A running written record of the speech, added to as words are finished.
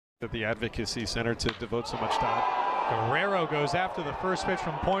at the Advocacy Center to devote so much time. Guerrero goes after the first pitch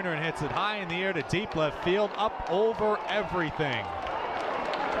from Pointer and hits it high in the air to deep left field, up over everything.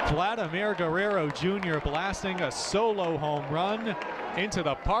 Vladimir Guerrero Jr. blasting a solo home run into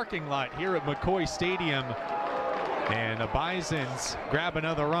the parking lot here at McCoy Stadium. And the Bisons grab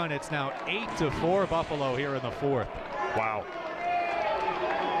another run. It's now 8-4 Buffalo here in the fourth. Wow.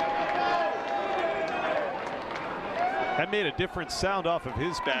 That made a different sound off of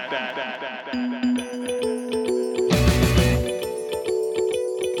his bat.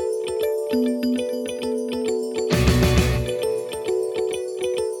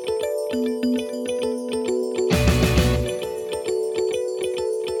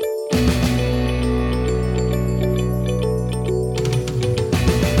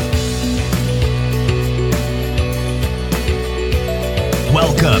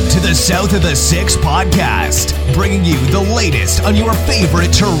 Welcome to the South of the Six podcast, bringing you the latest on your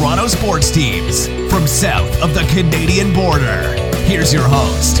favorite Toronto sports teams from south of the Canadian border. Here's your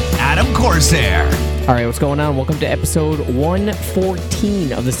host, Adam Corsair. All right, what's going on? Welcome to episode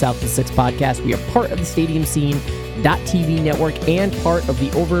 114 of the South of the Six podcast. We are part of the Stadium Scene.tv network and part of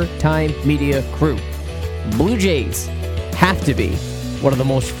the Overtime Media crew. Blue Jays have to be one of the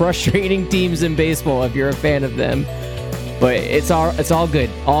most frustrating teams in baseball if you're a fan of them. But it's all good.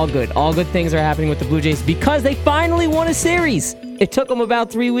 All good things are happening with the Blue Jays because they finally won a series. It took them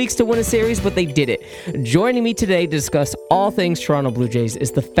about 3 weeks to win a series, but they did it. Joining me today to discuss all things Toronto Blue Jays is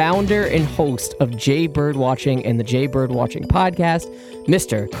the founder and host of Jay Birdwatching and the Jay Birdwatching podcast,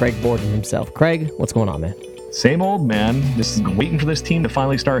 Mr. Craig Borden himself. Craig, what's going on, man? Same old, man. Just waiting for this team to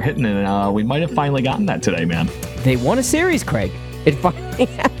finally start hitting, and we might have finally gotten that today, man. They won a series, Craig. It finally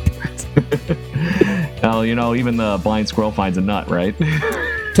happened. Well, you know, even the blind squirrel finds a nut, right?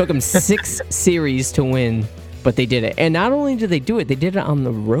 Took them 6 series to win, but they did it. And not only did they do it, they did it on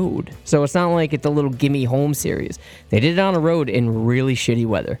the road. So it's not like it's a little gimme home series. They did it on the road in really shitty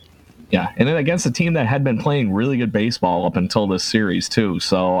weather. Yeah, and then against a team that had been playing really good baseball up until this series too.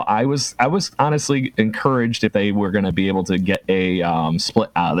 So I was honestly encouraged if they were going to be able to get a split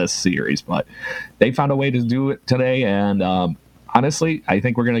out of this series, but they found a way to do it today. And honestly, I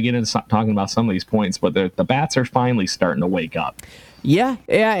think we're going to get into talking about some of these points, but the bats are finally starting to wake up. Yeah,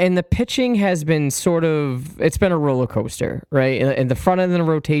 and the pitching has been it's been a roller coaster, right? And the front end of the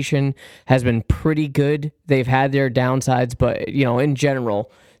rotation has been pretty good. They've had their downsides, but, you know, in general,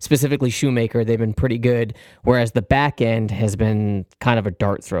 specifically Shoemaker, they've been pretty good, whereas the back end has been kind of a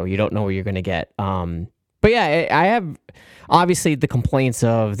dart throw. You don't know where you're going to get. But yeah, I have obviously the complaints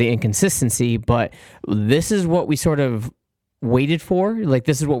of the inconsistency, but this is what we sort of waited for. Like,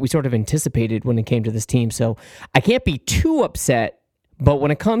 this is what we sort of anticipated when it came to this team. So I can't be too upset, but when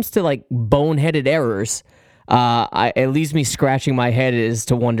it comes to like boneheaded errors, it leaves me scratching my head as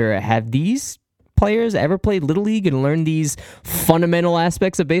to wonder, have these players ever played Little League and learned these fundamental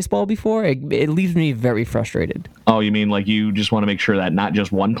aspects of baseball before? It leaves me very frustrated. Oh, you mean like you just want to make sure that not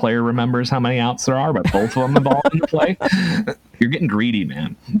just one player remembers how many outs there are, but both of them involved in the play? You're getting greedy,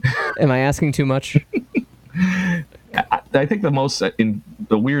 man. Am I asking too much? I think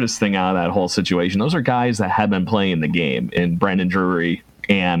the weirdest thing out of that whole situation, those are guys that have been playing the game in Brandon Drury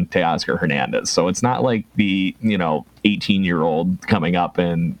and Teoscar Hernandez. So it's not like the, 18-year-old coming up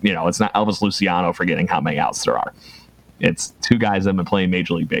and, it's not Elvis Luciano forgetting how many outs there are. It's two guys that have been playing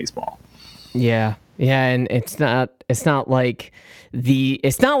Major League Baseball. Yeah. Yeah, and it's not like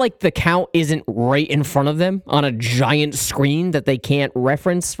the count isn't right in front of them on a giant screen that they can't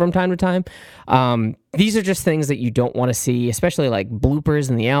reference from time to time. These are just things that you don't want to see, especially like bloopers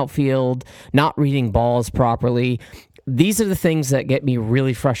in the outfield, not reading balls properly. These are the things that get me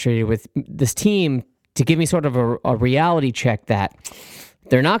really frustrated with this team, to give me sort of a reality check that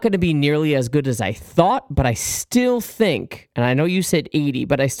they're not going to be nearly as good as I thought, but I still think, and I know you said 80,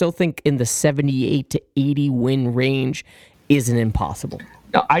 but I still think in the 78 to 80 win range isn't impossible.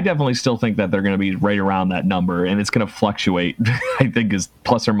 No, I definitely still think that they're going to be right around that number, and it's going to fluctuate, I think, is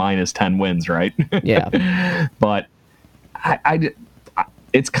plus or minus 10 wins, right? Yeah. But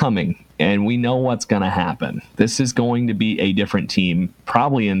it's coming, and we know what's going to happen. This is going to be a different team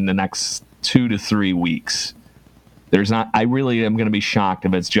probably in the next 2 to 3 weeks. I really am going to be shocked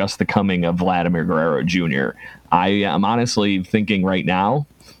if it's just the coming of Vladimir Guerrero Jr. I am honestly thinking right now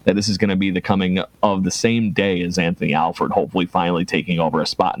that this is going to be the coming of the same day as Anthony Alford, hopefully finally taking over a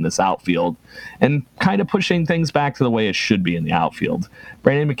spot in this outfield and kind of pushing things back to the way it should be in the outfield.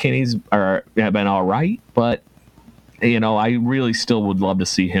 Brandon McKinney's have been all right, but I really still would love to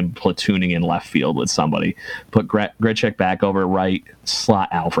see him platooning in left field with somebody. Put Grichuk back over right, slot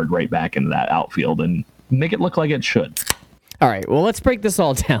Alford right back into that outfield, and make it look like it should. All right, well, let's break this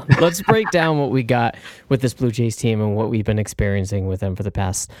all down. Let's break down what we got with this Blue Jays team and what we've been experiencing with them for the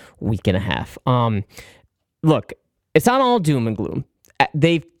past week and a half. Look, it's not all doom and gloom.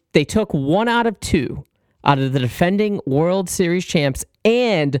 They took 1 out of 2 out of the defending World Series champs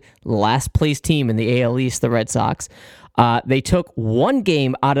and last place team in the AL East, the Red Sox. They took 1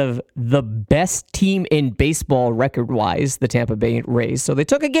 game out of the best team in baseball record-wise, the Tampa Bay Rays. So they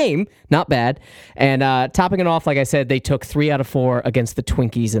took a game, not bad. And topping it off, like I said, they took 3 out of 4 against the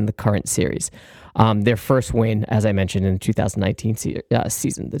Twinkies in the current series. Their first win, as I mentioned, in the 2019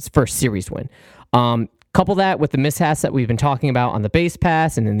 season, this first series win. Couple that with the mishaps that we've been talking about on the base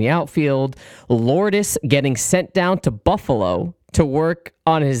pass and in the outfield. Lourdes getting sent down to Buffalo to work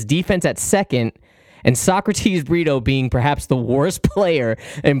on his defense at second, and Socrates Brito being perhaps the worst player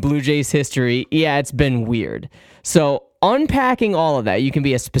in Blue Jays history. Yeah, it's been weird. So unpacking all of that, you can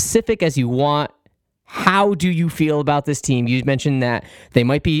be as specific as you want. How do you feel about this team? You mentioned that they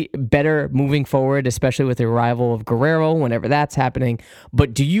might be better moving forward, especially with the arrival of Guerrero, whenever that's happening.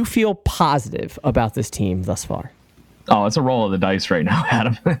 But do you feel positive about this team thus far? Oh, it's a roll of the dice right now,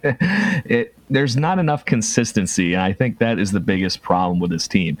 Adam. There's not enough consistency, and I think that is the biggest problem with this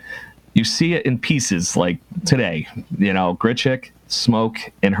team. You see it in pieces like today. Grichuk, Smoke,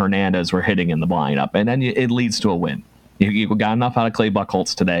 and Hernandez were hitting in the lineup, and then it leads to a win. You got enough out of Clay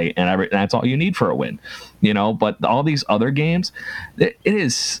Buchholz today, and that's all you need for a win. But all these other games, it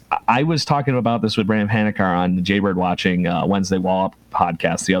is. I was talking about this with Brandon Panikar on the Jaybird Watching Wednesday Wall-Up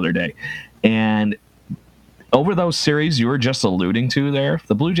podcast the other day, and over those series you were just alluding to there,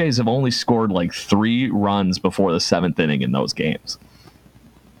 the Blue Jays have only scored like 3 runs before the 7th inning in those games.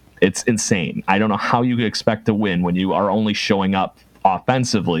 It's insane. I don't know how you could expect to win when you are only showing up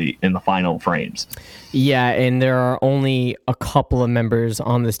offensively in the final frames. Yeah, and there are only a couple of members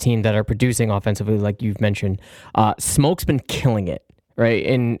on this team that are producing offensively, like you've mentioned. Smoke's been killing it, right?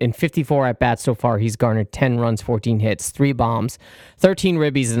 In 54 at-bats so far, he's garnered 10 runs, 14 hits, 3 bombs, 13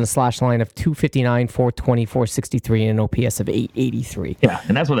 ribbies in a slash line of 259, 420, 463, and an OPS of 883. Yeah,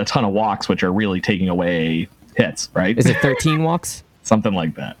 and that's with a ton of walks, which are really taking away hits, right? Is it 13 walks? Something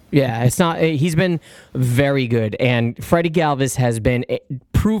like that. Yeah, it's not. He's been very good, and Freddie Galvis has been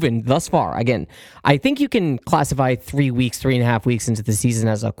proven thus far. Again, I think you can classify 3.5 weeks into the season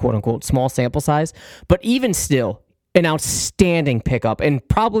as a quote-unquote small sample size, but even still, an outstanding pickup and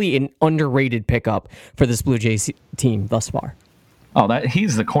probably an underrated pickup for this Blue Jays team thus far. Oh,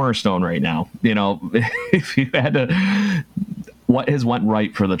 he's the cornerstone right now. If you had to. What has went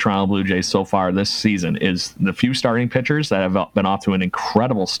right for the Toronto Blue Jays so far this season is the few starting pitchers that have been off to an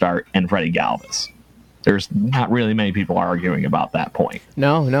incredible start and Freddie Galvis. There's not really many people arguing about that point.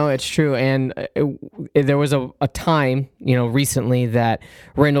 No, it's true. And there was a time, recently that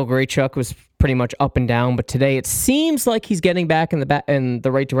Randall Grichuk was pretty much up and down, but today it seems like he's getting back in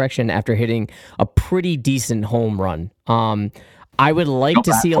the right direction after hitting a pretty decent home run. I would like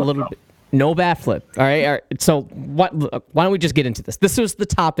to see a little bit. No bat flip. All right. So why don't we just get into this? This was the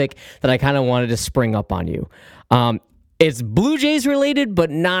topic that I kind of wanted to spring up on you. It's Blue Jays related, but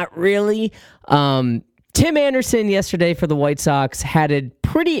not really. Tim Anderson yesterday for the White Sox had a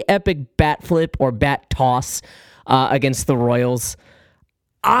pretty epic bat flip or bat toss against the Royals.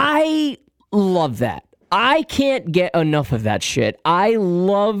 I love that. I can't get enough of that shit. I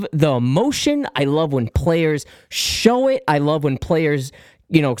love the emotion. I love when players show it. I love when players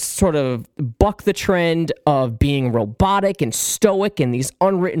sort of buck the trend of being robotic and stoic and these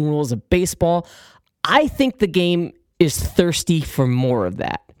unwritten rules of baseball. I think the game is thirsty for more of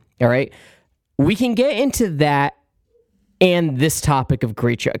that. All right. We can get into that and this topic of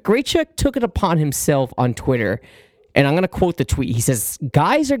Grichuk. Grichuk took it upon himself on Twitter, and I'm going to quote the tweet. He says,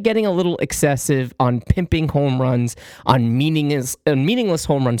 "Guys are getting a little excessive on pimping home runs, on meaningless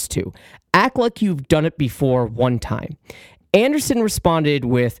home runs too. Act like you've done it before one time." Anderson responded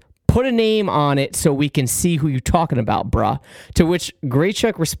with, "Put a name on it so we can see who you're talking about, bruh." To which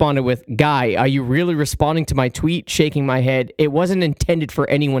Grichuk responded with, "Guy, are you really responding to my tweet?" Shaking my head. "It wasn't intended for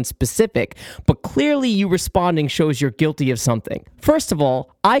anyone specific, but clearly you responding shows you're guilty of something." First of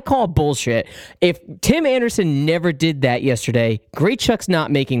all, I call bullshit. If Tim Anderson never did that yesterday, Grichuk's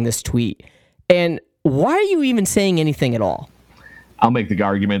not making this tweet. And why are you even saying anything at all? I'll make the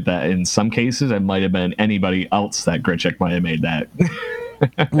argument that in some cases it might have been anybody else that Grichuk might have made that.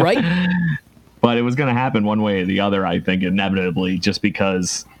 Right? But it was going to happen one way or the other, I think, inevitably, just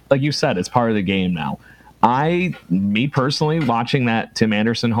because, like you said, it's part of the game now. Me personally, watching that Tim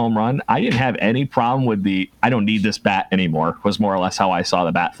Anderson home run, I didn't have any problem with I don't need this bat anymore, was more or less how I saw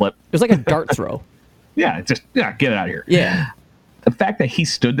the bat flip. It was like a dart throw. Yeah, get it out of here. Yeah. the fact that he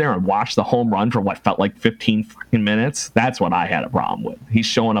stood there and watched the home run for what felt like 15 freaking minutes, that's what I had a problem with. He's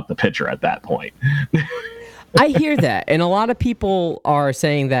showing up the pitcher at that point. I hear that, and a lot of people are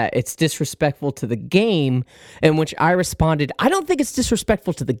saying that it's disrespectful to the game, in which I responded, I don't think it's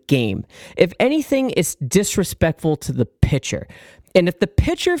disrespectful to the game. If anything, it's disrespectful to the pitcher. And if the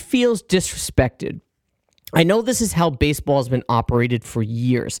pitcher feels disrespected, I know this is how baseball has been operated for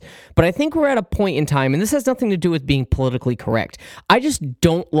years, but I think we're at a point in time, and this has nothing to do with being politically correct. I just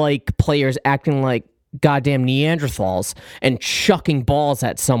don't like players acting like goddamn Neanderthals and chucking balls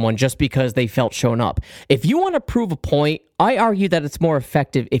at someone just because they felt shown up. If you want to prove a point, I argue that it's more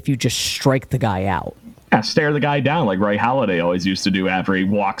effective if you just strike the guy out. Yeah, stare the guy down like Ray Halladay always used to do after he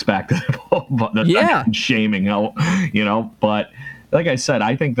walks back to the ball. Yeah. Shaming, but like I said,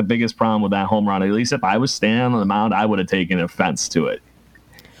 I think the biggest problem with that home run, at least if I was standing on the mound, I would have taken offense to it.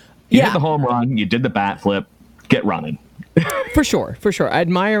 You hit the home run, you did the bat flip, get running. For sure.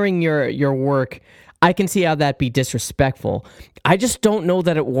 Admiring your work, I can see how that'd be disrespectful. I just don't know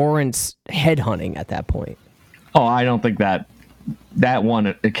that it warrants headhunting at that point. Oh, I don't think that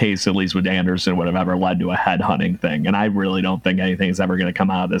one case, at least with Anderson, would have ever led to a headhunting thing. And I really don't think anything is ever going to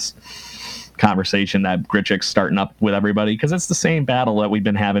come out of this conversation that Grichuk's starting up with everybody, because it's the same battle that we've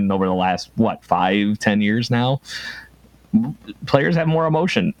been having over the last, 5-10 years now. Players have more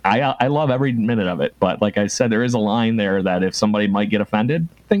emotion. I love every minute of it, but like I said, there is a line there that if somebody might get offended,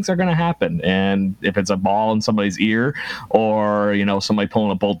 things are going to happen. And if it's a ball in somebody's ear, or somebody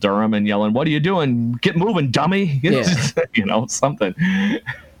pulling a Bull Durham and yelling, "What are you doing? Get moving, dummy!" Yeah. Something.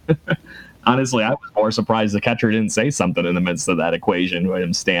 Honestly, I was more surprised the catcher didn't say something in the midst of that equation with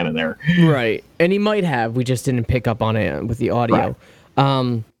him standing there. Right, and he might have. We just didn't pick up on it with the audio.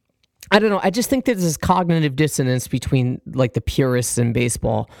 Right. I don't know. I just think there's this cognitive dissonance between like the purists in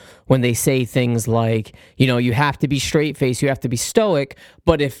baseball when they say things like, you have to be straight face, you have to be stoic.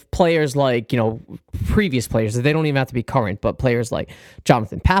 But if players like, previous players, they don't even have to be current, but players like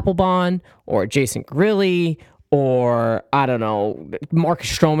Jonathan Papelbon or Jason Grilli or, I don't know,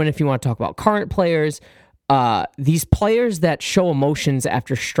 Marcus Stroman, if you want to talk about current players, these players that show emotions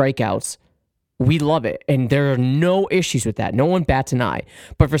after strikeouts, we love it, and there are no issues with that. No one bats an eye.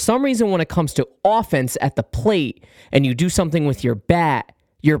 But for some reason, when it comes to offense at the plate and you do something with your bat,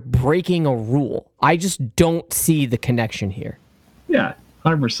 you're breaking a rule. I just don't see the connection here. Yeah,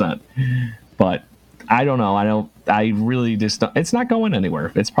 100%. But I don't know. I really just don't. It's not going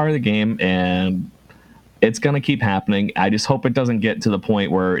anywhere. It's part of the game, and it's going to keep happening. I just hope it doesn't get to the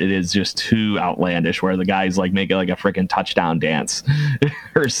point where it is just too outlandish, where the guys like make it like a freaking touchdown dance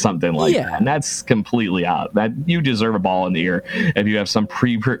or something like that. And that's completely out. That you deserve a ball in the ear if you have some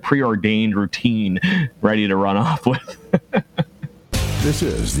preordained routine ready to run off with. This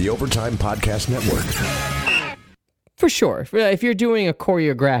is the Overtime Podcast Network. For sure. If you're doing a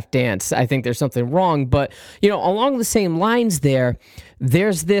choreographed dance, I think there's something wrong. But, along the same lines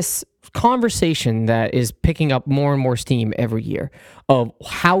there's this conversation that is picking up more and more steam every year of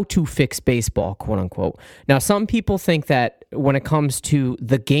how to fix baseball, quote unquote. Now, some people think that when it comes to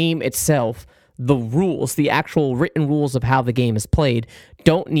the game itself, the rules, the actual written rules of how the game is played,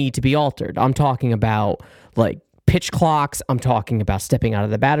 don't need to be altered. I'm talking about like pitch clocks. I'm talking about stepping out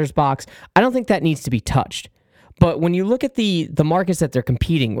of the batter's box. I don't think that needs to be touched. But when you look at the markets that they're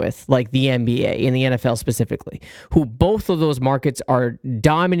competing with, like the NBA and the NFL specifically, who both of those markets are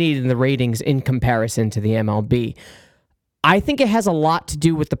dominating the ratings in comparison to the MLB, I think it has a lot to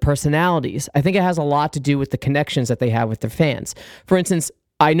do with the personalities. I think it has a lot to do with the connections that they have with their fans. For instance,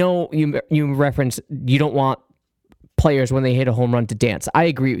 I know you referenced you don't want players when they hit a home run to dance. I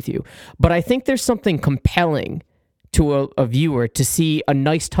agree with you. But I think there's something compelling to a viewer to see a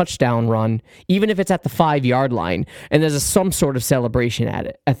nice touchdown run, even if it's at the 5-yard line, and there's some sort of celebration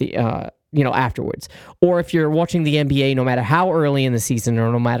at the afterwards. Or if you're watching the NBA, no matter how early in the season or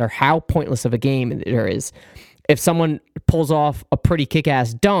no matter how pointless of a game there is, if someone pulls off a pretty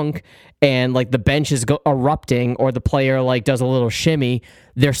kick-ass dunk and like the bench is erupting or the player like does a little shimmy,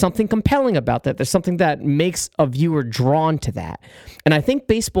 there's something compelling about that. There's something that makes a viewer drawn to that. And I think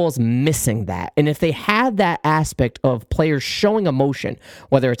baseball is missing that. And if they had that aspect of players showing emotion,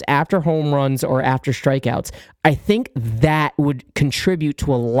 whether it's after home runs or after strikeouts, I think that would contribute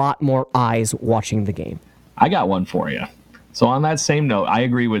to a lot more eyes watching the game. I got one for you. So on that same note, I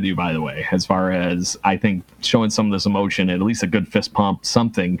agree with you, by the way, as far as I think showing some of this emotion, at least a good fist pump,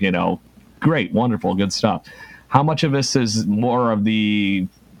 something, great, wonderful, good stuff. How much of this is more of the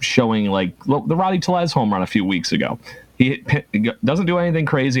showing, like the Rowdy Tellez home run a few weeks ago? He doesn't do anything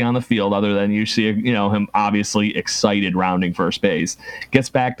crazy on the field other than you see, him obviously excited rounding first base. Gets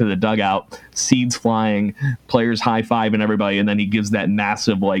back to the dugout, seeds flying, players high-fiving everybody, and then he gives that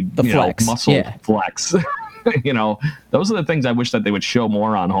massive, flex. Muscle flex. Those are the things I wish that they would show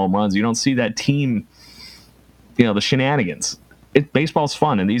more on home runs. You don't see that team, the shenanigans. Baseball's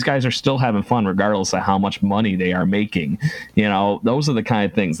fun, and these guys are still having fun regardless of how much money they are making. Those are the kind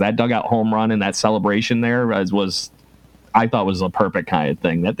of things. That dugout home run and that celebration there I thought was a perfect kind of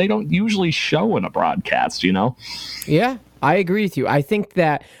thing that they don't usually show in a broadcast, Yeah, I agree with you. I think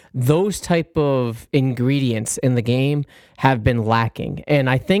that those type of ingredients in the game have been lacking. And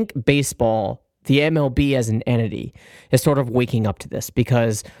I think baseball, the MLB as an entity, is sort of waking up to this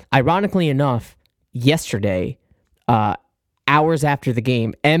because, ironically enough, yesterday, hours after the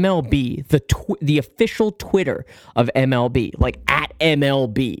game, MLB, the official Twitter of MLB, at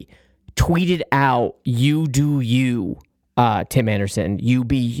MLB, tweeted out, "You do you, Tim Anderson, you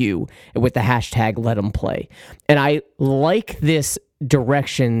be you," with the hashtag "Let 'em play." And I like this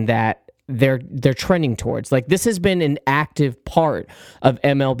direction that they're trending towards. This has been an active part of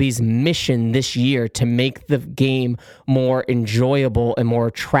MLB's mission this year to make the game more enjoyable and more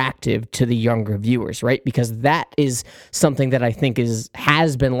attractive to the younger viewers, right? Because that is something that I think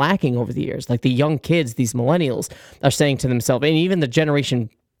has been lacking over the years. The young kids, these millennials, are saying to themselves, and even the generation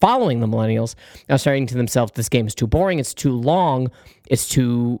following the millennials are saying to themselves, this game is too boring, it's too long, it's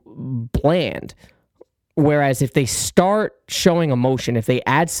too bland. Whereas if they start showing emotion, if they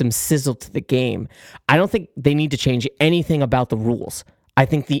add some sizzle to the game, I don't think they need to change anything about the rules. I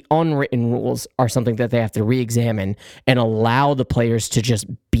think the unwritten rules are something that they have to re-examine and allow the players to just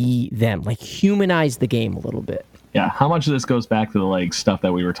be them, humanize the game a little bit. Yeah, how much of this goes back to the stuff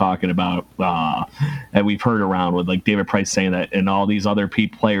that we were talking about that we've heard around with David Price saying that, and all these other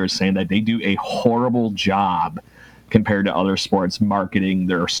players saying that they do a horrible job compared to other sports marketing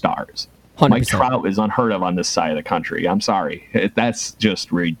their stars. 100%. Mike Trout is unheard of on this side of the country. I'm sorry. That's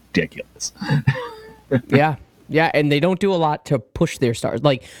just ridiculous. Yeah, and they don't do a lot to push their stars.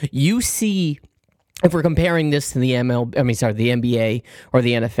 You see, if we're comparing this to the NBA or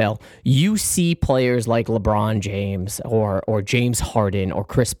the NFL, you see players like LeBron James or James Harden or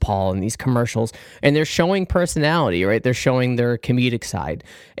Chris Paul in these commercials, and they're showing personality, right? They're showing their comedic side.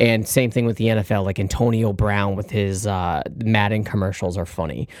 And same thing with the NFL, Antonio Brown with his Madden commercials are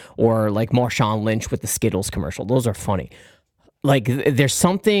funny, or Marshawn Lynch with the Skittles commercial. Those are funny. There's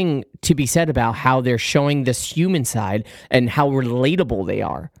something to be said about how they're showing this human side and how relatable they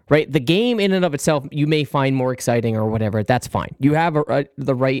are, right? The game in and of itself, you may find more exciting or whatever. That's fine. You have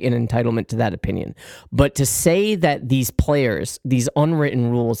the right and entitlement to that opinion. But to say that these players, these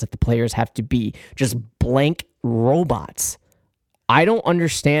unwritten rules that the players have to be just blank robots, I don't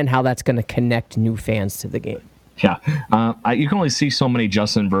understand how that's going to connect new fans to the game. Yeah, you can only see so many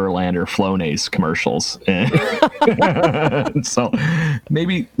Justin Verlander Flonase commercials. So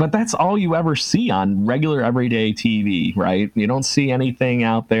maybe, but that's all you ever see on regular everyday TV, right? You don't see anything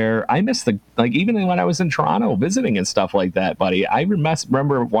out there. I miss even when I was in Toronto visiting and stuff like that, buddy, I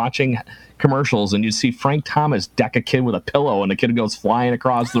remember watching commercials and you see Frank Thomas deck a kid with a pillow and the kid goes flying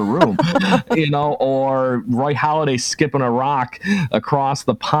across the room, or Roy Halladay skipping a rock across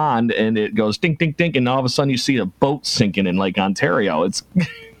the pond and it goes dink, dink, dink. And all of a sudden you see a boat sinking in Lake Ontario. It's,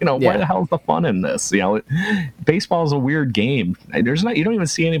 where the hell's the fun in this? Baseball is a weird game. You don't even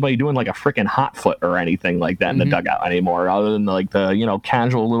see anybody doing a freaking hot foot or anything like that in the dugout anymore, other than the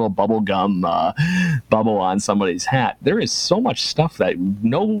casual little bubble gum bubble on somebody's hat. There is so much stuff that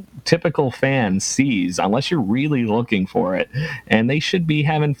no typical fan sees unless you're really looking for it, and they should be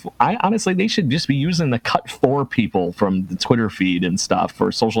having. Honestly, they should just be using the cut for people from the Twitter feed and stuff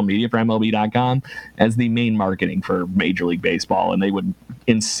for social media for MLB.com as the main marketing for Major League Baseball, and they would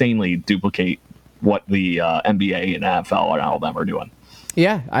insanely duplicate what the NBA and NFL and all of them are doing.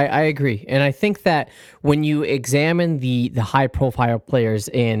 Yeah, I agree. And I think that when you examine the high-profile players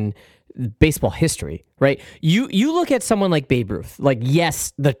in baseball history, right, you look at someone like Babe Ruth.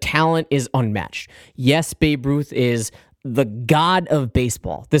 Yes, the talent is unmatched. Yes, Babe Ruth is the god of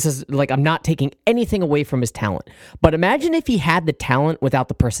baseball. This is I'm not taking anything away from his talent. But imagine if he had the talent without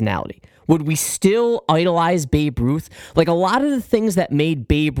the personality. Would we still idolize Babe Ruth? A lot of the things that made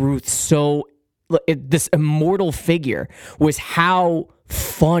Babe Ruth so this immortal figure was how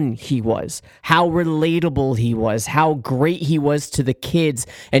fun he was, how relatable he was, how great he was to the kids,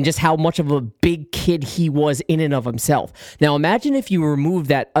 and just how much of a big kid he was in and of himself. Now imagine if you remove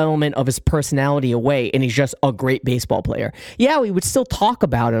that element of his personality away and he's just a great baseball player. Yeah, we would still talk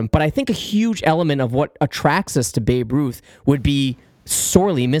about him, but I think a huge element of what attracts us to Babe Ruth would be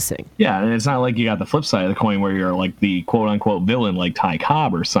sorely missing. Yeah, and it's not like you got the flip side of the coin where you're like the quote-unquote villain like Ty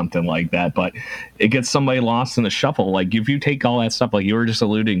Cobb or something like that, but it gets somebody lost in the shuffle. Like, if you take all that stuff, like you were just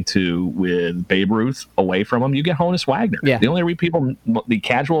alluding to with Babe Ruth away from him, you get Honus Wagner. Yeah. The only people, the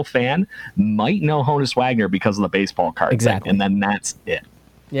casual fan, might know Honus Wagner because of the baseball card Exactly. thing, and then that's it.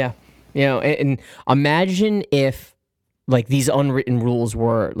 Yeah. And imagine if, like, these unwritten rules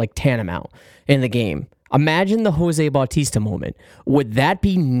were, like, tantamount in the game. Imagine the Jose Bautista moment. Would that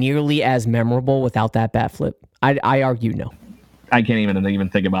be nearly as memorable without that bat flip? I argue no. I can't even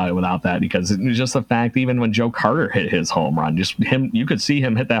think about it without that, because it's just the fact, even when Joe Carter hit his home run, just him, you could see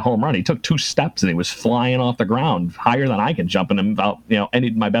him hit that home run. He took 2 steps and he was flying off the ground higher than I can jump in him about,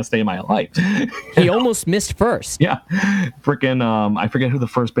 my best day of my life. He almost missed first. Yeah. Freaking, I forget who the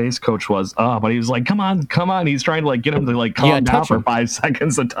first base coach was. But he was like, come on. He's trying to like get him to like calm down for 5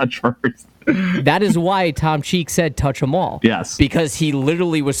 seconds to touch first. That is why Tom Cheek said touch them all. Yes. Because he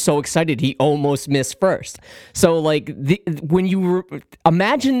literally was so excited he almost missed first. So, like, when you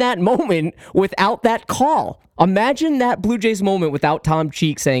imagine that moment without that call. Imagine that Blue Jays moment without Tom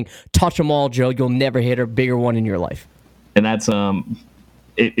Cheek saying, touch them all, Joe. You'll never hit a bigger one in your life. And that's,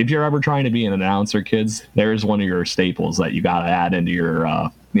 if you're ever trying to be an announcer, kids, there's one of your staples that you got to add into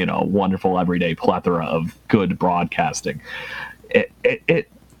your, wonderful everyday plethora of good broadcasting.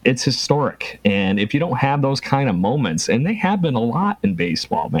 It's historic. And if you don't have those kind of moments, and they have been a lot in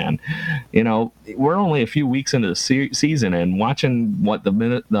baseball, man, we're only a few weeks into the season, and watching what the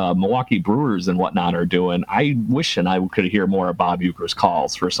Milwaukee Brewers and whatnot are doing, I wish I could hear more of Bob Uecker's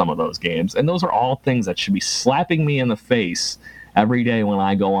calls for some of those games. And those are all things that should be slapping me in the face every day when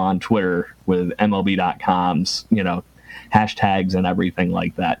I go on Twitter with MLB.com's, hashtags and everything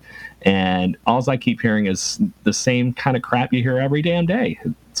like that. And all I keep hearing is the same kind of crap you hear every damn day.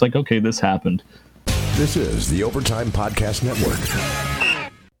 It's like, okay, this happened. This is the Overtime Podcast Network.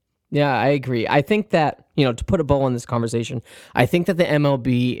 Yeah, I agree. I think that, to put a bow on this conversation, I think that the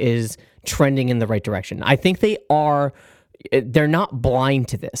MLB is trending in the right direction. I think they're not blind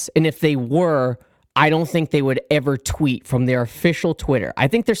to this. And if they were, I don't think they would ever tweet from their official Twitter. I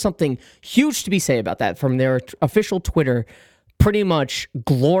think there's something huge to be said about that, from their official Twitter pretty much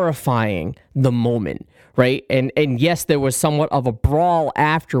glorifying the moment, right? And yes, there was somewhat of a brawl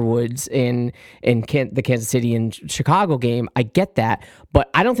afterwards in the Kansas City and Chicago game. I get that, but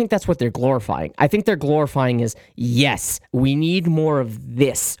I don't think that's what they're glorifying. I think they're glorifying is, yes, we need more of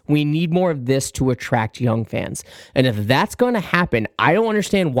this. We need more of this to attract young fans. And if that's going to happen, I don't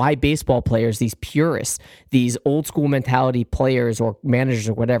understand why baseball players, these purists, these old school mentality players or managers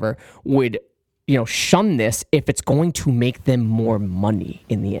or whatever, would shun this if it's going to make them more money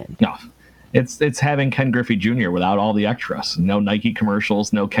in the end. No, it's having Ken Griffey Jr. without all the extras. No Nike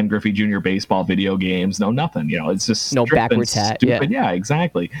commercials, no Ken Griffey Jr. baseball video games, no nothing. It's just no backwards hat. Stupid. Yeah,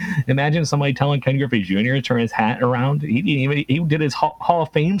 exactly. Imagine somebody telling Ken Griffey Jr. to turn his hat around. He did his Hall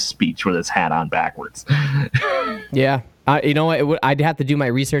of Fame speech with his hat on backwards. Yeah. You know what? I'd have to do my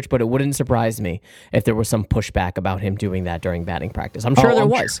research, but it wouldn't surprise me if there was some pushback about him doing that during batting practice. I'm sure there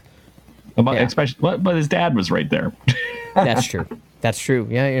was. Sure. Especially, but his dad was right there. That's true. That's true.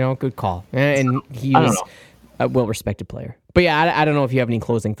 Yeah, good call. And he was a well-respected player. But yeah, I don't know if you have any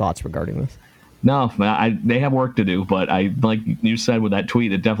closing thoughts regarding this. No, they have work to do. But like you said with that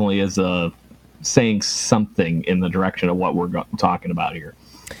tweet, it definitely is saying something in the direction of what we're talking about here.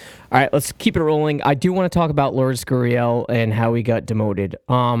 All right, let's keep it rolling. I do want to talk about Lourdes Gurriel and how he got demoted.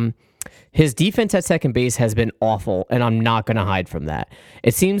 His defense at second base has been awful, and I'm not going to hide from that.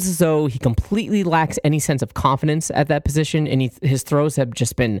 It seems as though he completely lacks any sense of confidence at that position, and his throws have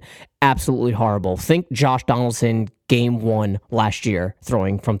just been absolutely horrible. Think Josh Donaldson game 1 last year,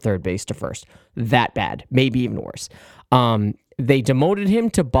 throwing from third base to first. That bad, maybe even worse. They demoted him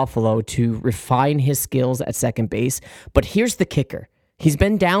to Buffalo to refine his skills at second base, but here's the kicker. He's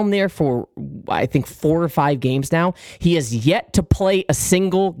been down there for, I think, 4 or 5 games now. He has yet to play a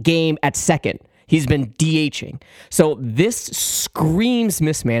single game at second. He's been DHing. So this screams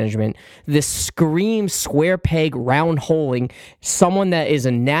mismanagement. This screams square peg, round holing, someone that is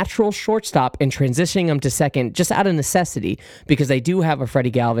a natural shortstop and transitioning him to second just out of necessity, because they do have a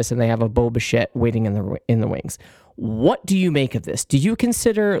Freddie Galvis and they have a Bo Bichette waiting in the wings. What do you make of this? Do you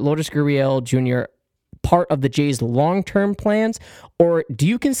consider Lourdes Gurriel Jr. part of the Jays' long-term plans, or do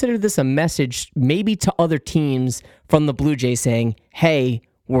you consider this a message maybe to other teams from the Blue Jays saying, hey,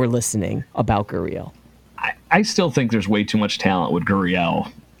 we're listening about Gurriel? I still think there's way too much talent with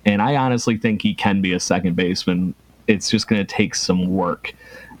Gurriel, and I honestly think he can be a second baseman it's just going to take some work.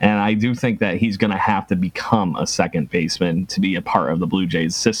 And I do think that he's going to have to become a second baseman to be a part of the Blue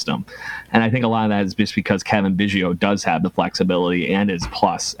Jays system. And I think a lot of that is just because Kevin Biggio does have the flexibility and is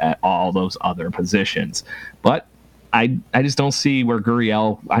plus at all those other positions. But I just don't see where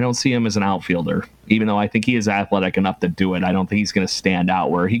Gurriel, I don't see him as an outfielder. Even though I think he is athletic enough to do it, I don't think he's going to stand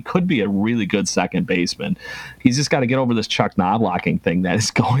out where he could be a really good second baseman. He's just got to get over this Chuck Knoblauching thing that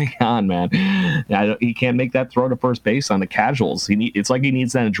is going on, man. He can't make that throw to first base on the casuals. It's like he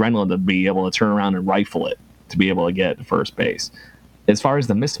needs that adrenaline to be able to turn around and rifle it to be able to get to first base. As far as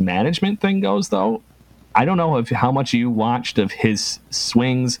the mismanagement thing goes, though, I don't know how much you watched of his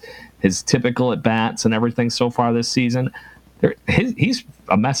swings, his typical at-bats and everything so far this season. He's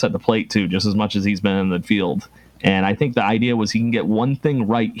a mess at the plate, too, just as much as he's been in the field. And I think the idea was he can get one thing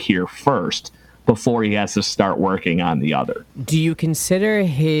right here first before he has to start working on the other. Do you consider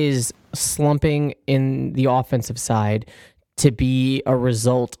his slumping in the offensive side to be a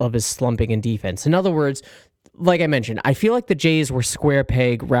result of his slumping in defense? In other words, like I mentioned, I feel like the Jays were square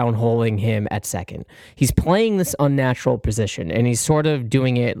peg round holing him at second. He's playing this unnatural position, and he's sort of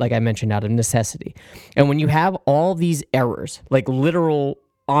doing it, like I mentioned, out of necessity. And when you have all these errors, like literal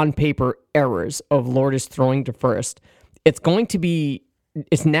on paper errors of Lourdes throwing to first,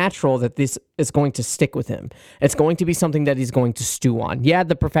 it's natural that this is going to stick with him. It's going to be something that he's going to stew on. Yeah,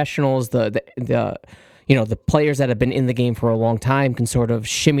 the professionals, the players that have been in the game for a long time can sort of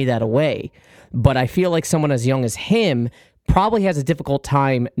shimmy that away. But I feel like someone as young as him probably has a difficult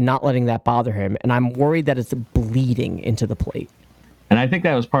time not letting that bother him, and I'm worried that it's bleeding into the plate. And I think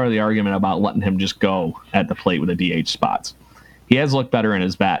that was part of the argument about letting him just go at the plate with the DH spots. He has looked better in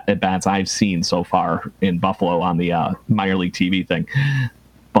his at-bats I've seen so far in Buffalo on the minor league TV thing.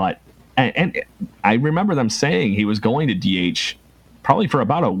 But and I remember them saying he was going to DH probably for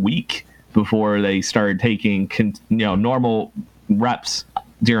about a week before they started taking normal reps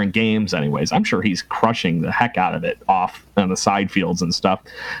during games anyways. I'm sure he's crushing the heck out of it off on the side fields and stuff,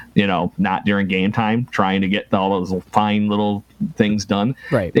 not during game time, trying to get all those fine little things done.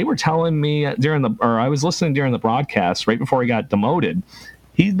 Right. They were telling me I was listening during the broadcast right before he got demoted.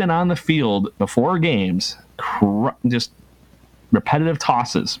 He's been on the field before games, just repetitive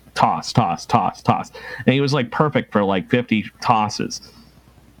tosses, toss. And he was like perfect for like 50 tosses.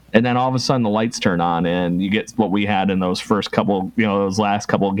 And then all of a sudden the lights turn on and you get what we had in those those last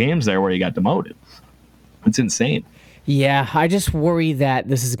couple of games there where he got demoted. It's insane. Yeah, I just worry that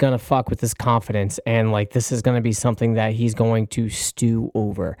this is going to fuck with his confidence and this is going to be something that he's going to stew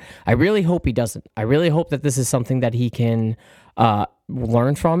over. I really hope he doesn't. I really hope that this is something that he can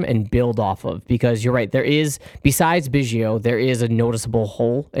learn from and build off of, because you're right. There is, besides Biggio, there is a noticeable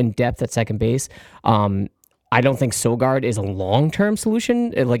hole in depth at second base. I don't think Sogard is a long-term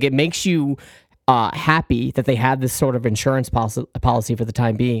solution. It makes you happy that they had this sort of insurance policy for the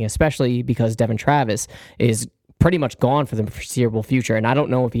time being, especially because Devin Travis is pretty much gone for the foreseeable future, and I don't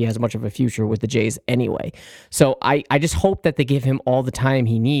know if he has much of a future with the Jays anyway. So I just hope that they give him all the time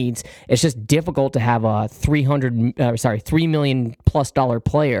he needs. It's just difficult to have a $3 million plus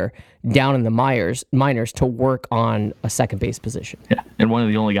player down in the minors to work on a second base position. Yeah, and one of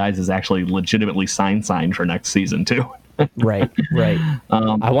the only guys is actually legitimately signed for next season too. Right.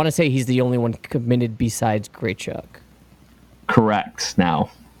 I want to say he's the only one committed besides Grichuk. Correct.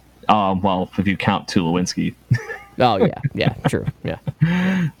 Now, well, if you count Tulowitzki. Oh yeah, true, yeah.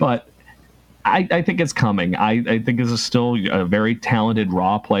 But I think it's coming. I think this is still a very talented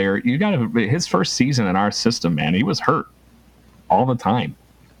raw player. You got his first season in our system, man. He was hurt all the time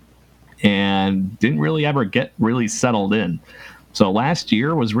and didn't really ever get really settled in. So last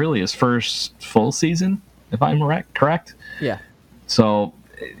year was really his first full season, if I'm correct. Yeah. So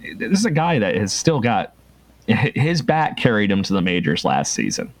this is a guy that has still got his bat carried him to the majors last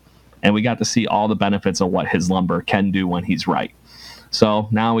season. And we got to see all the benefits of what his lumber can do when he's right. So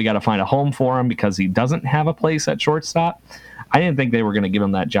now we got to find a home for him because he doesn't have a place at shortstop. I didn't think they were going to give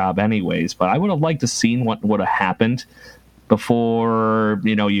him that job anyways, but I would have liked to seen what would have happened before,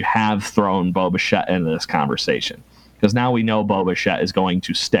 you have thrown Bo Bichette into this conversation. Because now we know Bo Bichette is going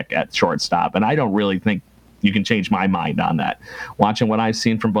to stick at shortstop, and I don't really think you can change my mind on that. Watching what I've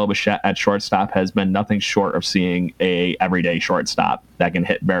seen from Bo Bichette at shortstop has been nothing short of seeing a everyday shortstop that can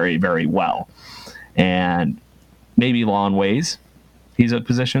hit very, very well. And maybe long ways, he's a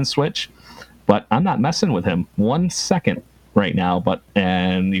position switch, but I'm not messing with him 1 second right now.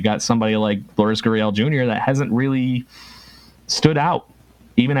 And you got somebody like Lourdes Gurriel Jr. that hasn't really stood out,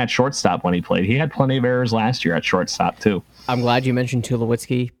 even at shortstop when he played. He had plenty of errors last year at shortstop too. I'm glad you mentioned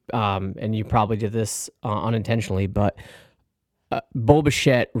Tulowitzki, and you probably did this unintentionally, but Bo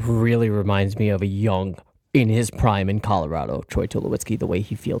Bichette really reminds me of a young in his prime in Colorado, Troy Tulowitzki, the way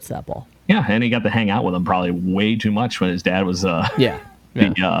he fields that ball. Yeah, and he got to hang out with him probably way too much when his dad was the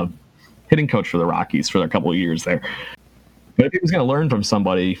hitting coach for the Rockies for a couple of years there. But if he was going to learn from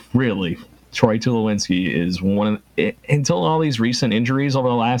somebody, really, Troy Tulowitzki is until all these recent injuries over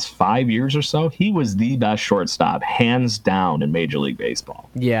the last 5 years or so, he was the best shortstop, hands down, in Major League Baseball.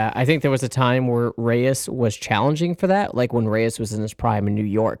 Yeah, I think there was a time where Reyes was challenging for that, like when Reyes was in his prime in New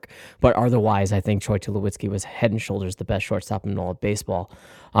York. But otherwise, I think Troy Tulowitzki was head and shoulders the best shortstop in all of baseball.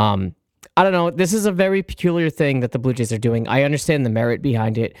 I don't know. This is a very peculiar thing that the Blue Jays are doing. I understand the merit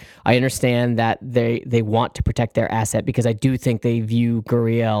behind it. I understand that they want to protect their asset because I do think they view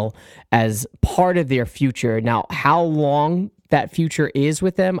Gurriel as part of their future. Now, how long that future is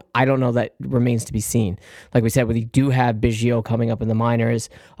with them, I don't know. That remains to be seen. Like we said, we do have Biggio coming up in the minors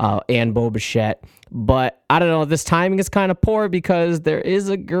and Bo Bichette. But I don't know. This timing is kind of poor because there is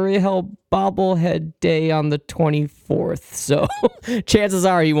a Gurriel bobblehead day on the 24th. So chances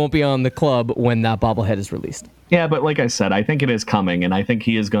are he won't be on the club when that bobblehead is released. Yeah, but like I said, I think it is coming, and I think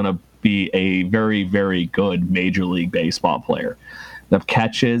he is going to be a very, very good Major League Baseball player. The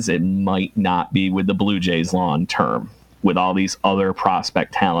catch is it might not be with the Blue Jays long term with all these other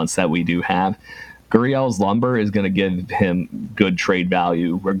prospect talents that we do have. Gurriel's lumber is going to give him good trade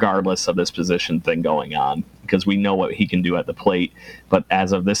value regardless of this position thing going on because we know what he can do at the plate. But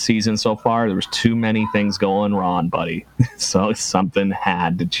as of this season so far, there was too many things going wrong, buddy. So something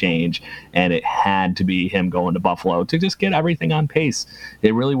had to change, and it had to be him going to Buffalo to just get everything on pace.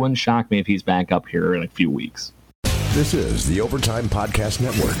 It really wouldn't shock me if he's back up here in a few weeks. This is the Overtime Podcast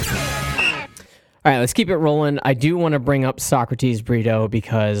Network. All right, let's keep it rolling. I do want to bring up Socrates Brito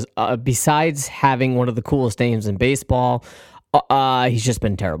because besides having one of the coolest names in baseball, he's just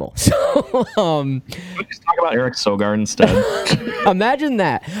been terrible. So, Let's talk about Eric Sogard instead. Imagine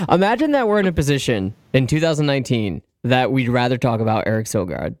that. Imagine that we're in a position in 2019 that we'd rather talk about Eric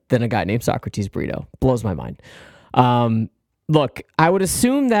Sogard than a guy named Socrates Brito. Blows my mind. Look, I would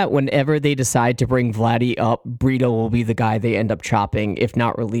assume that whenever they decide to bring Vladdy up, Brito will be the guy they end up chopping, if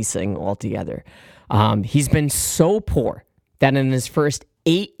not releasing altogether. He's been so poor that in his first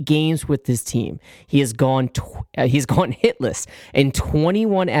 8 games with this team, he has gone hitless in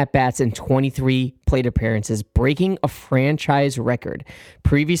 21 at-bats and 23 plate appearances, breaking a franchise record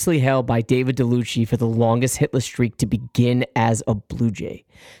previously held by David DeLucci for the longest hitless streak to begin as a Blue Jay.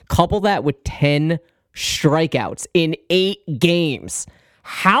 Couple that with 10 strikeouts in 8 games.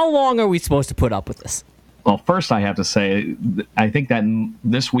 How long are we supposed to put up with this? Well, first I have to say, I think that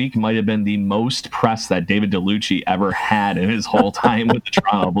this week might have been the most press that David DeLucci ever had in his whole time with the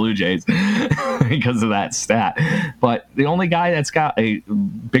Toronto Blue Jays because of that stat. But the only guy that's got a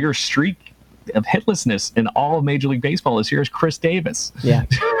bigger streak of hitlessness in all of Major League Baseball this year is Chris Davis. Yeah.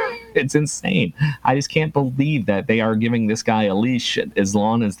 It's insane. I just can't believe that they are giving this guy a leash as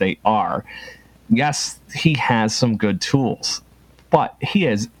long as they are. Yes, he has some good tools, but he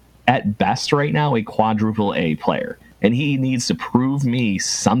is at best right now a quadruple A player, and he needs to prove me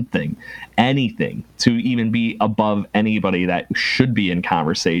something, anything, to even be above anybody that should be in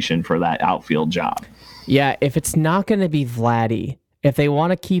conversation for that outfield job. Yeah, if it's not going to be Vladdy, if they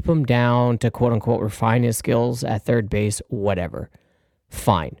want to keep him down to quote-unquote refine his skills at third base, whatever,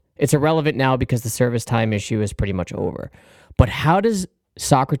 fine. It's irrelevant now because the service time issue is pretty much over. But how does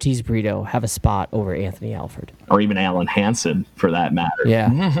Socrates Brito have a spot over Anthony Alford? Or even Alan Hansen, for that matter.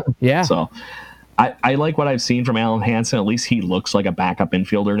 Yeah. Yeah. So I like what I've seen from Alan Hansen. At least he looks like a backup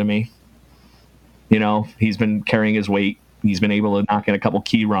infielder to me. You know, he's been carrying his weight. He's been able to knock in a couple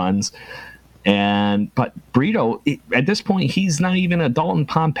key runs. But Brito, at this point, he's not even a Dalton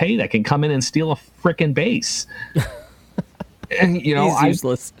Pompey that can come in and steal a frickin' base. And, you know, he's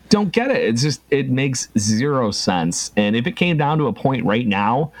useless. I don't get it. It's just, it makes zero sense. And if it came down to a point right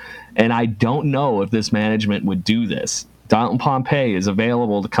now, and I don't know if this management would do this, Dalton Pompey is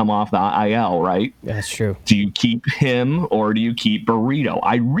available to come off the IL, right? That's true. Do you keep him or do you keep Burrito?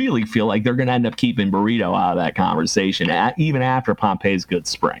 I really feel like they're going to end up keeping Burrito out of that conversation, even after Pompey's good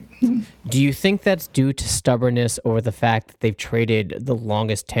spring. Do you think that's due to stubbornness or the fact that they've traded the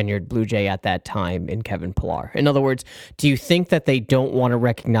longest tenured Blue Jay at that time in Kevin Pillar? In other words, do you think that they don't want to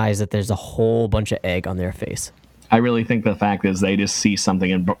recognize that there's a whole bunch of egg on their face? I really think the fact is they just see something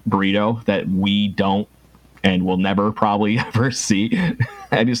in Burrito that we don't and will never probably ever see.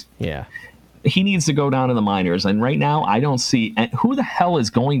 He needs to go down to the minors. And right now, I don't see who the hell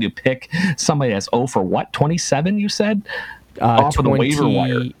is going to pick somebody that's 0 for what? 27, you said? Off of the waiver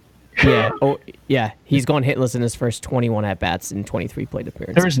wire. Yeah. Oh, yeah. He's gone hitless in his first 21 at-bats and 23 plate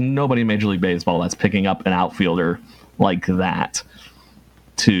appearances. There's nobody in Major League Baseball that's picking up an outfielder like that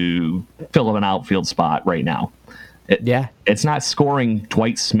to fill an outfield spot right now. It's not scoring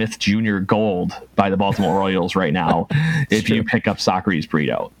Dwight Smith Jr. gold by the Baltimore Orioles right now if you pick up Socrates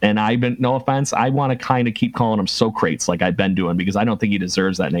Brito. And no offense, I want to kind of keep calling him Socrates like I've been doing because I don't think he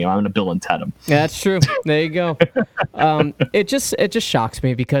deserves that name. I'm going to Bill and Ted him. Yeah, that's true. There you go. It just shocks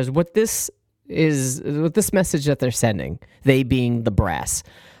me because what this message that they're sending, they being the brass,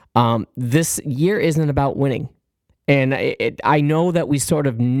 this year isn't about winning. And I know that we sort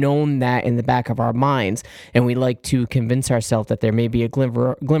of known that in the back of our minds, and we like to convince ourselves that there may be a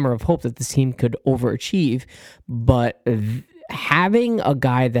glimmer of hope that this team could overachieve. But having a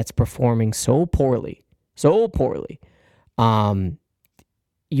guy that's performing so poorly,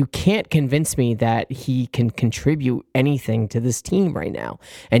 you can't convince me that he can contribute anything to this team right now.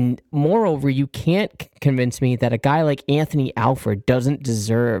 And moreover, you can't convince me that a guy like Anthony Alford doesn't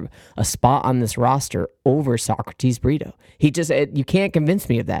deserve a spot on this roster over Socrates Brito. You can't convince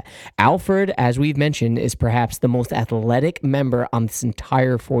me of that. Alford, as we've mentioned, is perhaps the most athletic member on this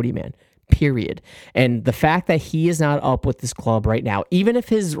entire 40-man. Period. And the fact that he is not up with this club right now, even if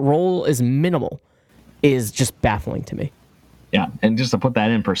his role is minimal, is just baffling to me. Yeah, and just to put that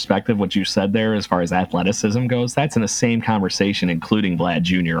in perspective, what you said there as far as athleticism goes, that's in the same conversation, including Vlad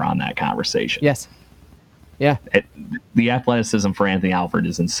Jr. on that conversation. Yes. Yeah. The athleticism for Anthony Alford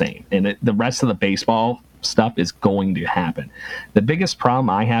is insane, and the rest of the baseball stuff is going to happen. The biggest problem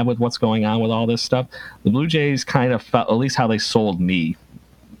I have with what's going on with all this stuff, the Blue Jays kind of felt, at least how they sold me,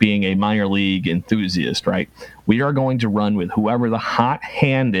 being a minor league enthusiast, right? We are going to run with whoever the hot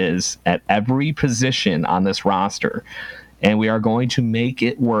hand is at every position on this roster. And we are going to make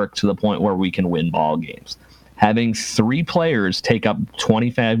it work to the point where we can win ball games. Having 3 players take up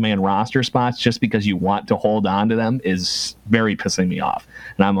 25-man roster spots just because you want to hold on to them is very pissing me off.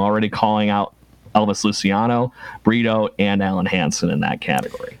 And I'm already calling out Elvis Luciano, Brito, and Alan Hansen in that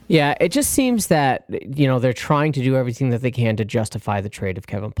category. Yeah, it just seems that, they're trying to do everything that they can to justify the trade of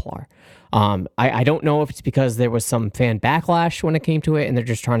Kevin Pillar. I don't know if it's because there was some fan backlash when it came to it and they're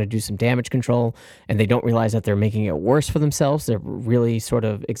just trying to do some damage control and they don't realize that they're making it worse for themselves. They're really sort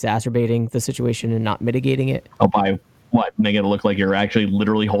of exacerbating the situation and not mitigating it. Oh, by what? Make it look like you're actually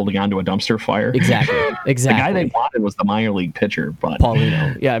literally holding on to a dumpster fire? Exactly. The guy they wanted was the minor league pitcher, but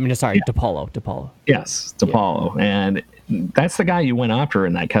Paulino. Yeah, DePaulo. Yes, DePaulo. Yeah. And that's the guy you went after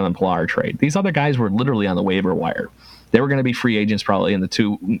in that Kevin Pillar trade. These other guys were literally on the waiver wire. They were going to be free agents probably in the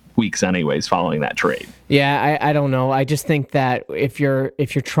 2 weeks anyways following that trade. Yeah, I don't know. I just think that if you're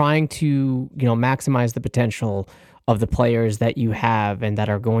trying to, maximize the potential of the players that you have and that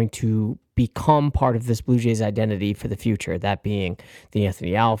are going to become part of this Blue Jays identity for the future, that being the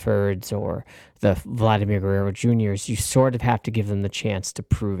Anthony Alfords or the Vladimir Guerrero Jr.'s, you sort of have to give them the chance to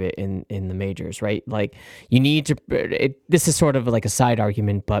prove it in the majors, right? Like, you need to, this is sort of like a side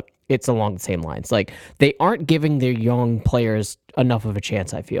argument, but it's along the same lines. Like, they aren't giving their young players enough of a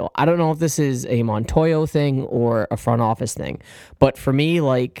chance, I feel. I don't know if this is a Montoyo thing or a front office thing, but for me,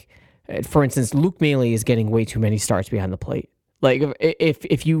 like, for instance, Luke Maile is getting way too many starts behind the plate. Like,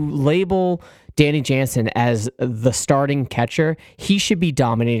 if you label Danny Jansen as the starting catcher, he should be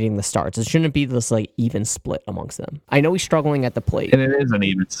dominating the starts. It shouldn't be this, like, even split amongst them. I know he's struggling at the plate. And it is an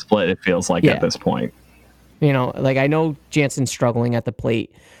even split, it feels like, at this point. Like, I know Jansen's struggling at the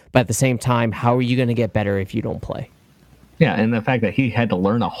plate, but at the same time, how are you going to get better if you don't play? Yeah, and the fact that he had to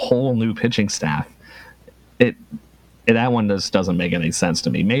learn a whole new pitching staff, that one doesn't make any sense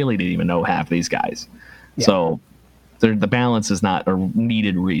to me. Maile didn't even know half these guys. Yeah. So the balance is not a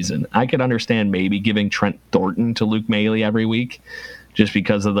needed reason. I could understand maybe giving Trent Thornton to Luke Maile every week just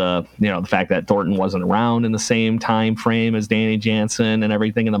because of the fact that Thornton wasn't around in the same time frame as Danny Jansen and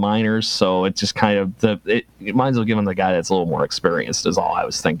everything in the minors. So it just kind of you might as well give him the guy that's a little more experienced is all I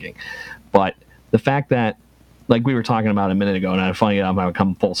was thinking. But the fact that, like we were talking about a minute ago, and I'm funny, I'm going to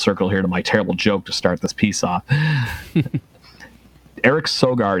come full circle here to my terrible joke to start this piece off. Eric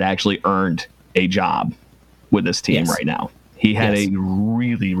Sogard actually earned a job with this team right now. He had a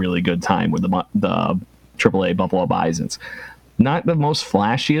really, really good time with the AAA Buffalo Bisons. Not the most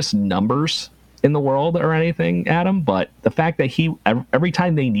flashiest numbers in the world or anything, Adam, but the fact that every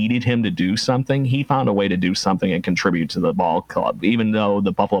time they needed him to do something, he found a way to do something and contribute to the ball club, even though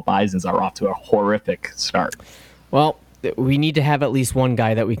the Buffalo Bisons are off to a horrific start. Well, we need to have at least one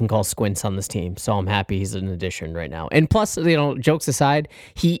guy that we can call Squints on this team, so I'm happy he's an addition right now. And plus, jokes aside,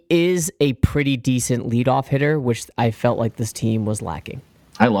 he is a pretty decent leadoff hitter, which I felt like this team was lacking.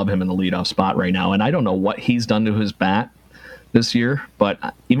 I love him in the leadoff spot right now, and I don't know what he's done to his bat this year, but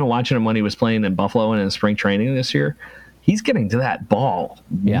even watching him when he was playing in Buffalo and in spring training this year, he's getting to that ball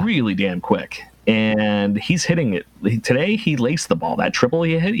really damn quick. and he's hitting it. Today he laced the ball. That triple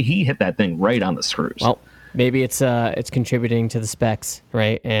he hit that thing right on the screws. Well, maybe it's contributing to the specs,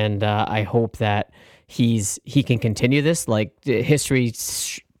 right? And I hope that he can continue this. Like history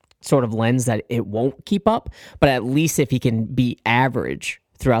sort of lends that it won't keep up, but at least if he can be average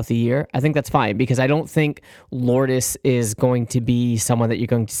throughout the year, I think that's fine, because I don't think Lourdes is going to be someone that you're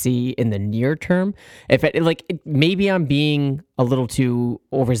going to see in the near term. Maybe I'm being a little too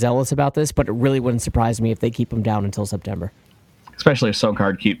overzealous about this, but it really wouldn't surprise me if they keep him down until September. Especially if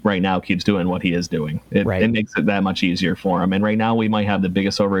Sogard keeps doing what he is doing. It makes it that much easier for him. And right now we might have the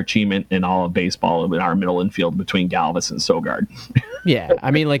biggest overachievement in all of baseball in our middle infield between Galvis and Sogard. Yeah,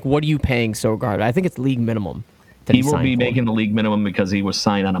 I mean, like, what are you paying Sogard? I think it's league minimum. He will be making the league minimum because he was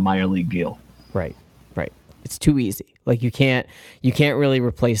signed on a minor league deal. Right. It's too easy. Like, you can't really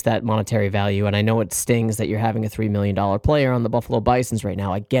replace that monetary value. And I know it stings that you're having a $3 million player on the Buffalo Bisons right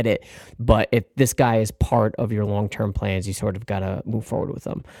now. I get it. But if this guy is part of your long-term plans, you sort of got to move forward with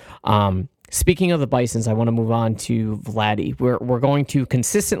them. Speaking of the Bisons, I want to move on to Vladdy. We're going to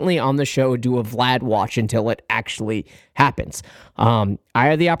consistently on the show do a Vlad watch until it actually happens. I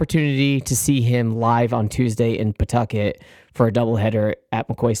had the opportunity to see him live on Tuesday in Pawtucket for a doubleheader at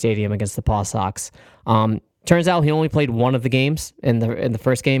McCoy Stadium against the Paw Sox. Turns out he only played one of the games. In the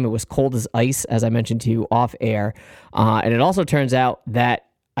first game, it was cold as ice, as I mentioned to you off air. And it also turns out that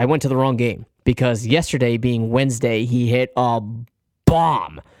I went to the wrong game, because yesterday, being Wednesday, he hit a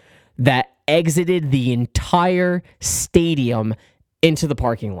bomb that exited the entire stadium into the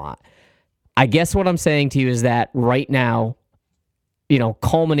parking lot. I guess what I'm saying to you is that right now,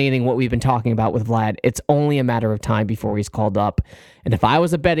 culminating what we've been talking about with Vlad, it's only a matter of time before he's called up. And if I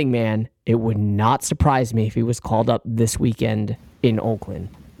was a betting man, it would not surprise me if he was called up this weekend in Oakland.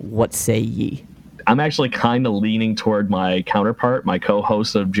 What say ye? I'm actually kind of leaning toward my counterpart, my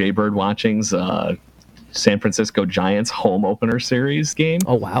co-host of Jaybird Watching's San Francisco Giants home opener series game.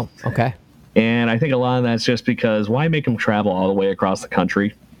 Oh, wow. Okay. And I think a lot of that's just because why make him travel all the way across the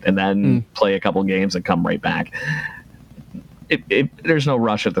country and then play a couple games and come right back? There's no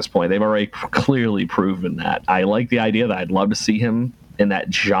rush at this point. They've already clearly proven that. I like the idea that I'd love to see him in that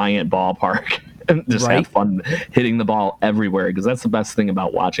giant ballpark and just have fun hitting the ball everywhere, because that's the best thing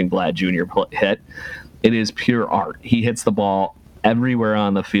about watching Vlad Jr. hit. It is pure art. He hits the ball everywhere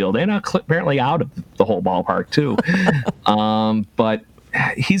on the field and apparently out of the whole ballpark too. But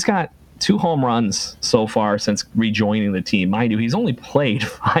he's got 2 home runs so far since rejoining the team. Mind you, he's only played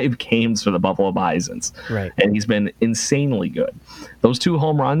 5 games for the Buffalo Bisons. Right. And he's been insanely good. Those 2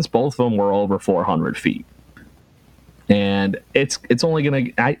 home runs, both of them were over 400 feet. And it's only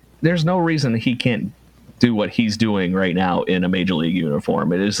going to... There's no reason he can't do what he's doing right now in a Major League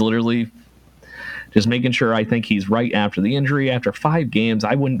uniform. It is literally just making sure I think he's right after the injury. After 5 games,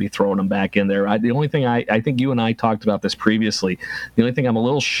 I wouldn't be throwing him back in there. The only thing I think you and I talked about this previously, the only thing I'm a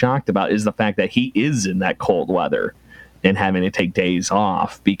little shocked about is the fact that he is in that cold weather and having to take days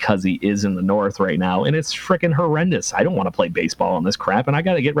off because he is in the north right now, and it's freaking horrendous. I don't want to play baseball on this crap, and I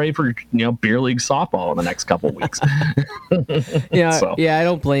got to get ready for beer league softball in the next couple of weeks. Yeah, I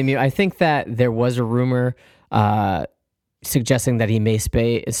don't blame you. I think that there was a rumor suggesting that he may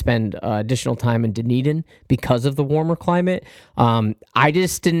spend additional time in Dunedin because of the warmer climate. I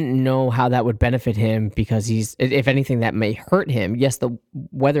just didn't know how that would benefit him, because if anything, that may hurt him. Yes, the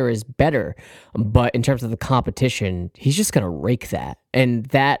weather is better, but in terms of the competition, he's just going to rake that. And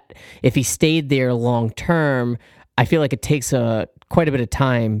that, if he stayed there long term, I feel like it takes quite a bit of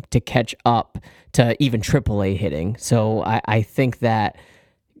time to catch up to even AAA hitting. So I think that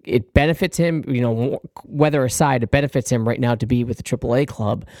it benefits him, weather aside, it benefits him right now to be with the AAA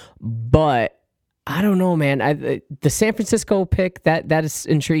club. But I don't know, man. The San Francisco pick, that is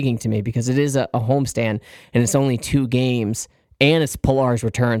intriguing to me, because it is a homestand and it's only 2 games and it's Pilar's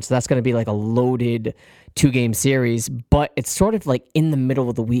return. So that's going to be like a loaded 2-game series, but it's sort of like in the middle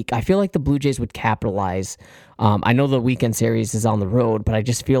of the week. I feel like the Blue Jays would capitalize. I know the weekend series is on the road, but I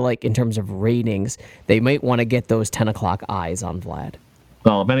just feel like in terms of ratings, they might want to get those 10 o'clock eyes on Vlad.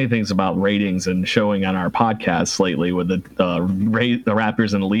 Well, if anything's about ratings and showing on our podcasts lately with the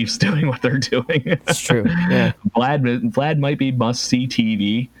Raptors and the Leafs doing what they're doing. It's true. Yeah. Vlad might be must-see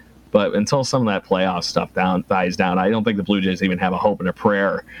TV, but until some of that playoff stuff dies down, I don't think the Blue Jays even have a hope and a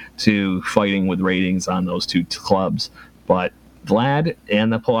prayer to fighting with ratings on those 2 clubs. But Vlad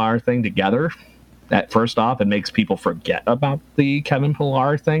and the Pilar thing together, that first off, it makes people forget about the Kevin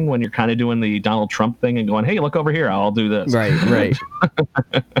Pilar thing when you're kind of doing the Donald Trump thing and going, hey, look over here, I'll do this. Right.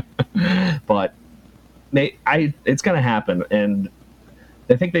 But it's going to happen. And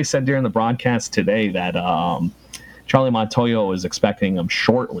I think they said during the broadcast today that Charlie Montoyo is expecting him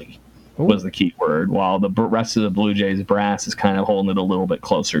shortly was the key word, while the rest of the Blue Jays brass is kind of holding it a little bit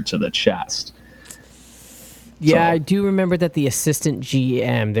closer to the chest. Yeah, So- I do remember that the assistant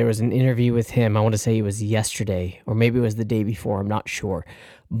GM, there was an interview with him. I want to say it was yesterday, or maybe it was the day before. I'm not sure.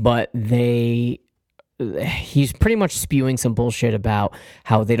 But he's pretty much spewing some bullshit about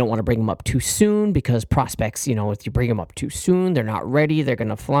how they don't want to bring him up too soon because prospects, if you bring them up too soon, they're not ready, they're going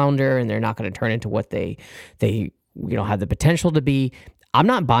to flounder, and they're not going to turn into what they have the potential to be. I'm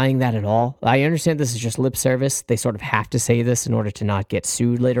not buying that at all. I understand this is just lip service. They sort of have to say this in order to not get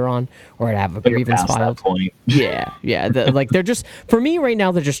sued later on or to have a grievance filed. Yeah. They're just, for me right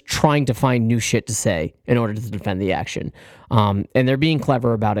now, they're just trying to find new shit to say in order to defend the action. And they're being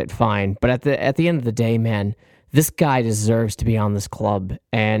clever about it, fine. But at the end of the day, man, this guy deserves to be on this club.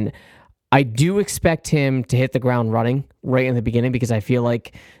 And I do expect him to hit the ground running right in the beginning because I feel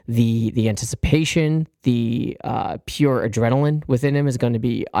like the anticipation, the pure adrenaline within him is going to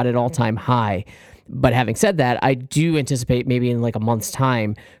be at an all-time high. But having said that, I do anticipate maybe in like a month's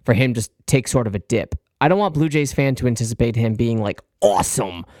time for him to take sort of a dip. I don't want Blue Jays fan to anticipate him being like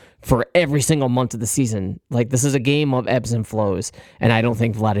awesome for every single month of the season. Like, this is a game of ebbs and flows, and I don't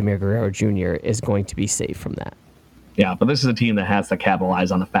think Vladimir Guerrero Jr. is going to be safe from that. Yeah, but this is a team that has to capitalize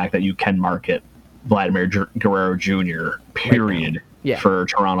on the fact that you can market Vladimir Guerrero Jr., period, for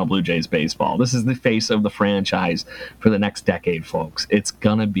Toronto Blue Jays baseball. This is the face of the franchise for the next decade, folks. It's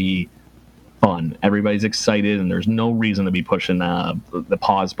going to be fun. Everybody's excited, and there's no reason to be pushing the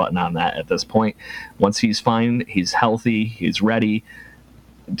pause button on that at this point. Once he's fine, he's healthy, he's ready,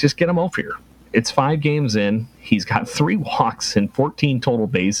 just get him over here. It's 5 games in. He's got 3 walks and 14 total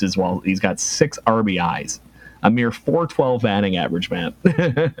bases while he's got 6 RBIs. A mere .412 batting average, man.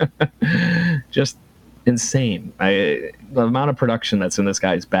 Just insane. The amount of production that's in this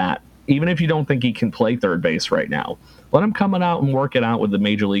guy's bat, even if you don't think he can play third base right now, let him come out and work it out with the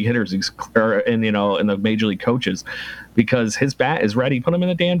major league hitters and the major league coaches, because his bat is ready. Put him in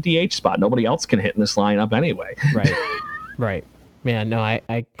a damn DH spot. Nobody else can hit in this lineup anyway. Right. Yeah, no,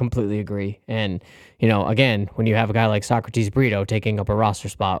 I completely agree. And, again, when you have a guy like Socrates Brito taking up a roster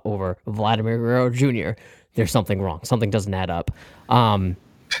spot over Vladimir Guerrero Jr., there's something wrong. Something doesn't add up. I'd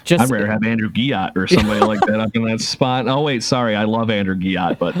rather have Andrew Guillotte or somebody like that up in that spot. Oh, wait, sorry. I love Andrew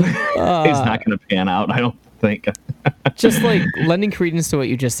Guillotte, but he's not going to pan out, I don't think. Just like lending credence to what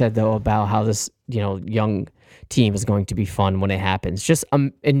you just said, though, about how this, young team is going to be fun when it happens. Just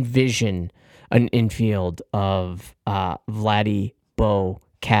envision an infield of Vladdy, Bo,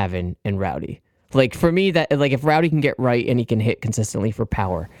 Cavan, and Rowdy. Like, for me, that if Rowdy can get right and he can hit consistently for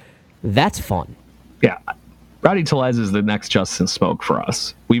power, that's fun. Yeah, Rowdy Tellez is the next Justin Smoak for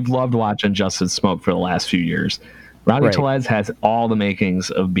us. We've loved watching Justin Smoak for the last few years. Rowdy Tellez has all the makings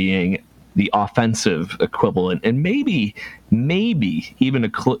of being the offensive equivalent and maybe even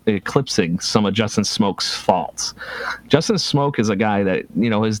eclipsing some of Justin Smoak's faults. Justin Smoak is a guy that,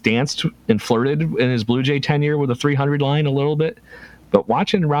 has danced and flirted in his Blue Jay tenure with a 300 line a little bit. But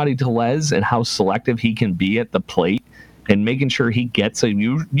watching Rowdy Tellez and how selective he can be at the plate and making sure he gets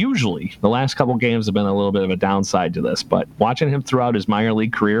usually the last couple games have been a little bit of a downside to this, but watching him throughout his minor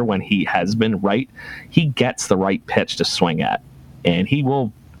league career when he has been right, he gets the right pitch to swing at, and he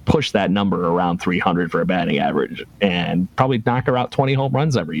will push that number around 300 for a batting average and probably knock out 20 home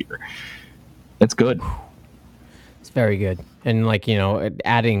runs every year. That's good. It's very good. And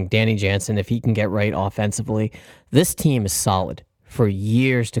adding Danny Jansen, if he can get right offensively, this team is solid for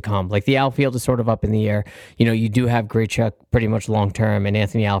years to come. Like, the outfield is sort of up in the air. You do have Grichuk pretty much long-term, and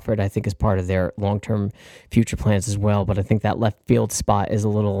Anthony Alford, I think, is part of their long-term future plans as well. But I think that left field spot is a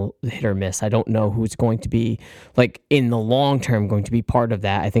little hit or miss. I don't know who's going to be, in the long term, going to be part of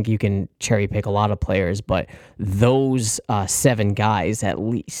that. I think you can cherry pick a lot of players, but those 7 guys at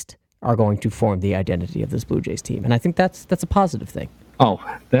least are going to form the identity of this Blue Jays team. And I think that's a positive thing. Oh,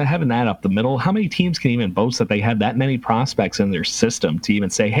 they're having that up the middle. How many teams can even boast that they have that many prospects in their system to even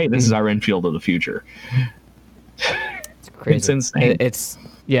say, hey, this is our infield of the future? It's crazy. It's insane.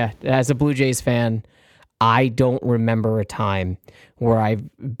 As a Blue Jays fan, I don't remember a time where I've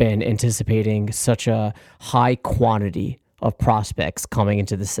been anticipating such a high quantity of prospects coming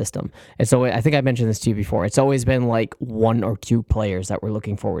into the system. And so I think I mentioned this to you before. It's always been like 1 or 2 players that we're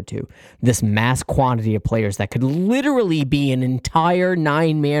looking forward to. This mass quantity of players that could literally be an entire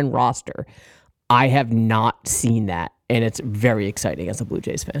 9-man roster. I have not seen that, and it's very exciting as a Blue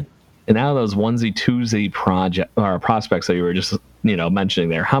Jays fan. And out of those onesie twosie prospects that you were just mentioning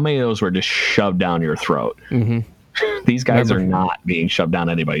there, how many of those were just shoved down your throat? Mm-hmm. These guys are not being shoved down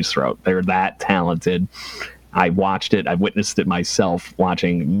anybody's throat. They're that talented. I watched it. I witnessed it myself,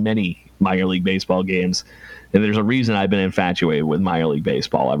 watching many minor league baseball games. And there's a reason I've been infatuated with minor league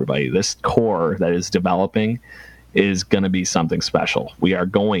baseball, everybody. This core that is developing is going to be something special. We are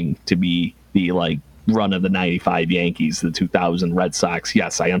going to be the run of the 95 Yankees, the 2000 Red Sox.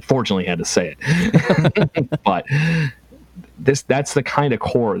 Yes, I unfortunately had to say it. But that's the kind of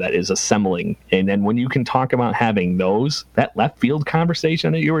core that is assembling. And then when you can talk about having that left field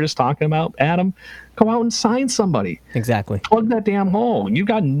conversation that you were just talking about, Adam, go out and sign somebody. Exactly. Plug that damn hole. You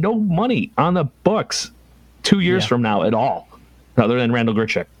got no money on the books 2 years from now at all, other than Randall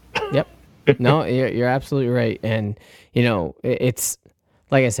Grichuk. Yep. No, you're absolutely right. And, it's,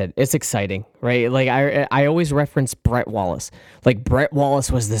 like I said, it's exciting, right? Like I always reference Brett Wallace. Like Brett Wallace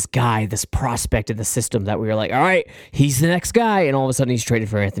was this guy, this prospect in the system that we were like, all right, he's the next guy. And all of a sudden he's traded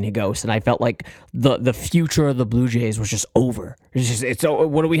for Anthony Ghost. And I felt like the future of the Blue Jays was just over.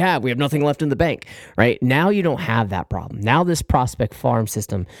 What do we have? We have nothing left in the bank, right? Now you don't have that problem. Now this prospect farm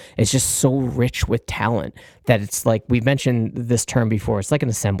system is just so rich with talent that it's like, we've mentioned this term before, it's like an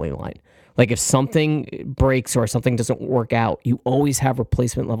assembly line. Like if something breaks or something doesn't work out, you always have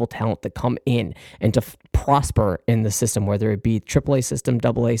replacement level talent that come in and to prosper in the system, whether it be AAA system,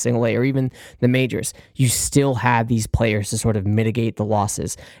 AA, single A, or even the majors. You still have these players to sort of mitigate the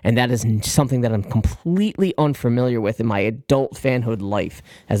losses. And that is something that I'm completely unfamiliar with in my adult fanhood life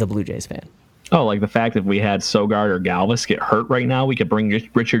as a Blue Jays fan. Oh, like the fact that if we had Sogard or Galvis get hurt right now, we could bring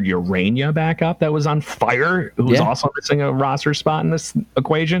Richard Urania back up that was on fire, who was also missing a roster spot in this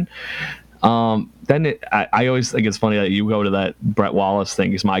equation. I always think it's funny that you go to that Brett Wallace thing,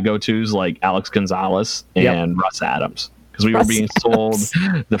 because my go-tos like Alex Gonzalez and Russ Adams, because we were being sold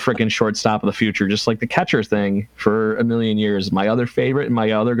the freaking shortstop of the future, just like the catcher thing for a million years. My other favorite and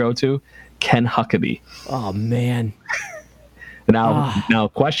my other go-to, Ken Huckabee. Oh, man. Now,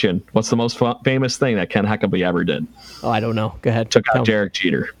 question: what's the most famous thing that Ken Huckabee ever did? Oh, I don't know. Go ahead. Took out Derek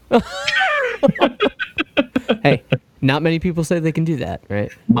Jeter. Hey, not many people say they can do that,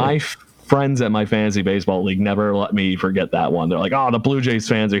 right? My friends at my fantasy baseball league never let me forget that one. They're like, "Oh, the Blue Jays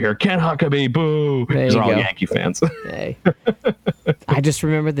fans are here. Ken Huckabee, boo!" Because they're all Yankee fans. Hey, I just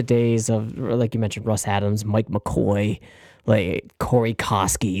remember the days of, like you mentioned, Russ Adams, Mike McCoy, like Corey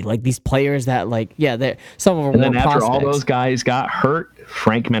Koski, like these players that, they're some of them. And then after prospects. all those guys got hurt,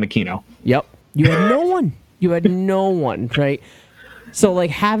 Frank Menachino. Yep, you had no one. You had no one, right? So, like,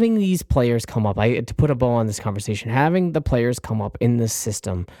 having these players come up, to put a bow on this conversation, having the players come up in this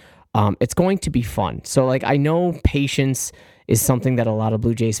system, it's going to be fun. So, like, I know patience is something that a lot of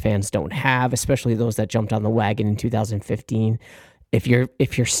Blue Jays fans don't have, especially those that jumped on the wagon in 2015. If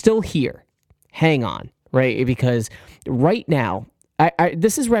you're still here, hang on, right? Because right now,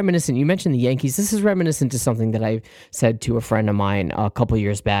 this is reminiscent. You mentioned the Yankees. This is reminiscent to something that I said to a friend of mine a couple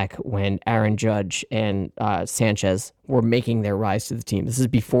years back when Aaron Judge and Sanchez were making their rise to the team. This is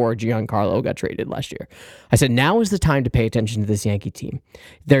before Giancarlo got traded last year. I said, now is the time to pay attention to this Yankee team.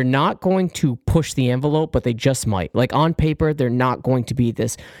 They're not going to push the envelope, but they just might. Like on paper, they're not going to be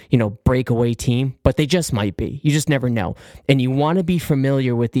this, breakaway team, but they just might be. You just never know. And you want to be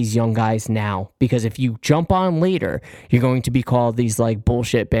familiar with these young guys now, because if you jump on later, you're going to be called these like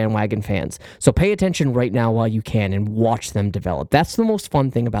bullshit bandwagon fans. So pay attention right now while you can and watch them develop. That's the most fun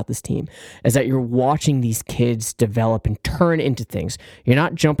thing about this team, is that you're watching these kids develop and turn into things. You're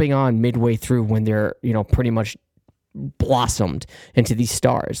not jumping on midway through when they're, pretty much blossomed into these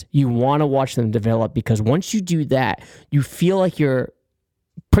stars. You want to watch them develop, because once you do that, you feel like you're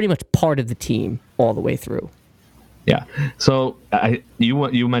pretty much part of the team all the way through. Yeah. So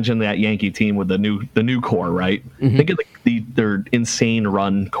you mentioned that Yankee team with the new core, right? Mm-hmm. Think of their insane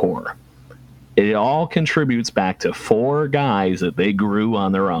run core. It all contributes back to four guys that they grew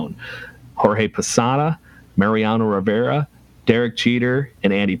on their own: Jorge Posada, Mariano Rivera, Derek Jeter,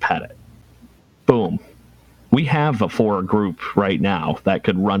 and Andy Pettitte. Boom. We have a four group right now that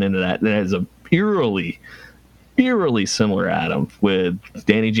could run into that. That is a eerily similar, Adam, with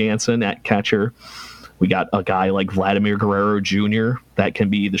Danny Jansen at catcher. We got a guy like Vladimir Guerrero Jr. that can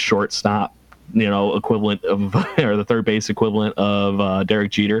be the shortstop, equivalent of, or the third base equivalent of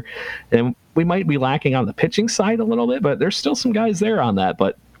Derek Jeter. And we might be lacking on the pitching side a little bit, but there's still some guys there on that.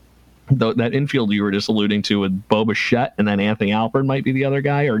 But that infield you were just alluding to with Bo Bichette, and then Anthony Alford might be the other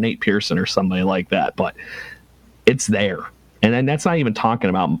guy, or Nate Pearson or somebody like that. But it's there. And then that's not even talking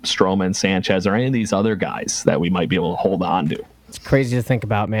about Stroman, Sanchez, or any of these other guys that we might be able to hold on to. It's crazy to think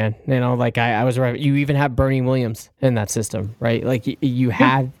about, man. Like I was right. You even have Bernie Williams in that system, right? Like you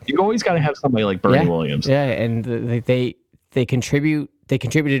have. You always got to have somebody like Bernie Williams. Yeah, and they contribute they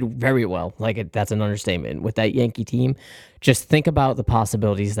contributed very well. Like that's an understatement with that Yankee team. Just think about the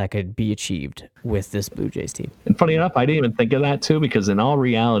possibilities that could be achieved with this Blue Jays team. And funny enough, I didn't even think of that too, because in all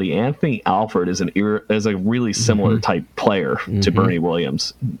reality, Anthony Alford is a really similar type player to Bernie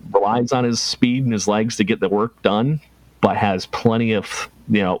Williams. Relies on his speed and his legs to get the work done, but has plenty of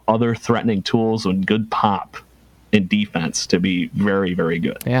other threatening tools and good pop in defense to be very, very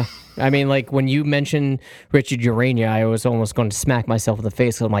good. Yeah. I mean, like when you mentioned Richard Urania, I was almost going to smack myself in the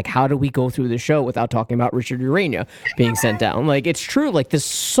face. I'm like, how do we go through the show without talking about Richard Urania being sent down? Like, it's true. Like, there's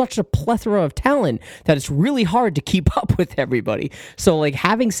such a plethora of talent that it's really hard to keep up with everybody. So, like,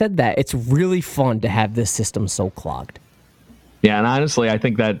 having said that, it's really fun to have this system so clogged. Yeah, and honestly, I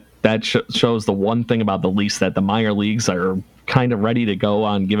think that shows the one thing about the Leafs, that the minor leagues are kind of ready to go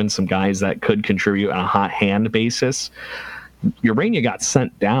on giving some guys that could contribute on a hot hand basis. Urania got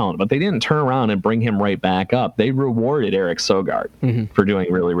sent down, but they didn't turn around and bring him right back up. They rewarded Eric Sogard for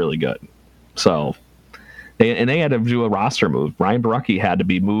doing really, really good. So they had to do a roster move. Ryan Borucki had to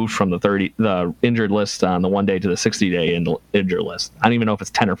be moved from the injured list on the 1 day to the 60-day injured list. I don't even know if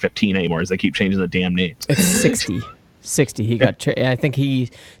it's 10 or 15 anymore, as they keep changing the damn names. It's 60. 60. He got. I think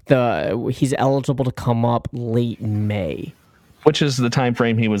he's eligible to come up late May, which is the time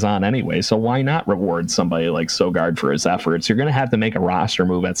frame he was on anyway. So why not reward somebody like Sogard for his efforts? You're going to have to make a roster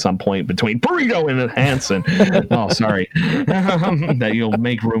move at some point between Burrito and Hansen. Oh, sorry. That you'll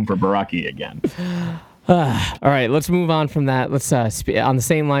make room for Borucki again. All right, let's move on from that. Let's on the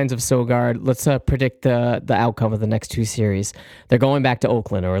same lines of Sogard. Let's predict the outcome of the next two series. They're going back to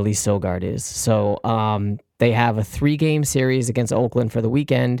Oakland, or at least Sogard is. So they have a 3-game series against Oakland for the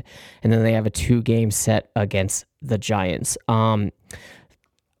weekend, and then they have a 2-game set against the Giants.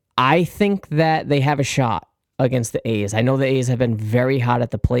 I think that they have a shot against the A's. I know the A's have been very hot at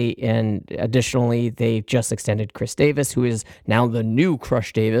the plate, and additionally, they just extended Chris Davis, who is now the new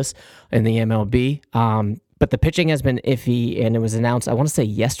Crush Davis in the MLB. But the pitching has been iffy, and it was announced, I want to say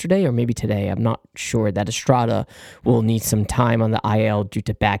yesterday or maybe today, I'm not sure, that Estrada will need some time on the IL due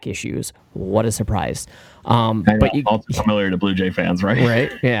to back issues. What a surprise. But all too familiar to Blue Jay fans, right?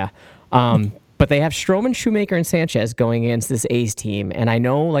 Right, yeah. But they have Stroman, Shoemaker, and Sanchez going against this A's team. And I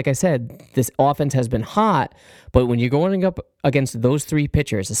know, like I said, this offense has been hot, but when you're going up against those 3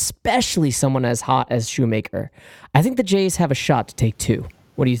 pitchers, especially someone as hot as Shoemaker, I think the Jays have a shot to take 2.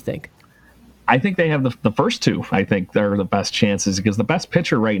 What do you think? I think they have the first 2. I think they're the best chances, because the best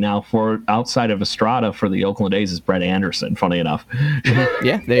pitcher right now for outside of Estrada for the Oakland A's is Brett Anderson, funny enough.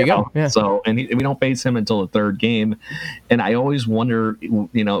 Yeah, there you go. Yeah. So, and we don't face him until the 3rd game. And I always wonder,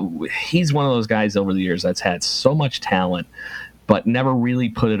 he's one of those guys over the years that's had so much talent, but never really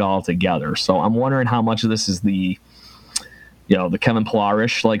put it all together. So I'm wondering how much of this is the Kevin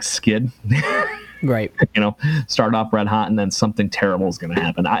Pillar-ish like skid. Right. Start off red hot and then something terrible is going to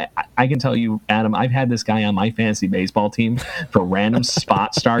happen. I can tell you, Adam, I've had this guy on my fantasy baseball team for random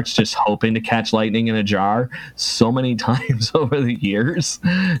spot starts, just hoping to catch lightning in a jar so many times over the years,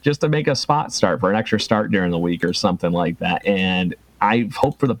 just to make a spot start for an extra start during the week or something like that. And I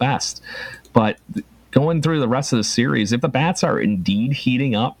hope for the best. But going through the rest of the series, if the bats are indeed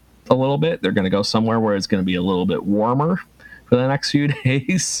heating up a little bit, they're going to go somewhere where it's going to be a little bit warmer for the next few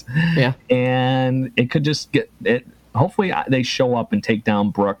days. Yeah. And it could just get it. Hopefully they show up and take down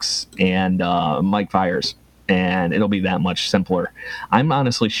Brooks and Mike Fiers, and it'll be that much simpler. I'm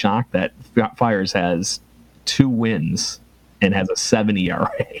honestly shocked that Fiers has 2 wins and has a 7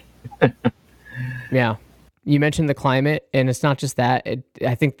 ERA. Yeah. You mentioned the climate, and it's not just that.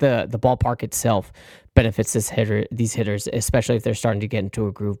 I think the ballpark itself benefits these hitters, especially if they're starting to get into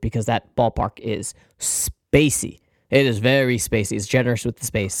a groove, because that ballpark is spacey. It is very spacey. It's generous with the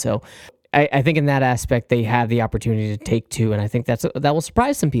space. So I think in that aspect, they have the opportunity to take 2, and I think that will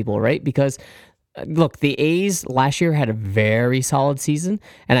surprise some people, right? Because, look, the A's last year had a very solid season,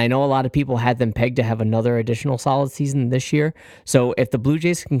 and I know a lot of people had them pegged to have another additional solid season this year. So if the Blue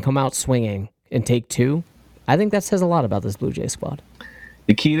Jays can come out swinging and take 2, I think that says a lot about this Blue Jays squad.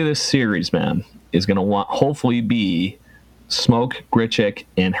 The key to this series, man, is going to hopefully be Smoke, Grichuk,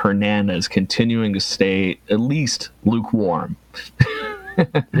 and Hernandez continuing to stay at least lukewarm.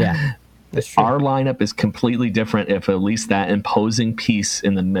 Yeah, that's true. Our lineup is completely different if at least that imposing piece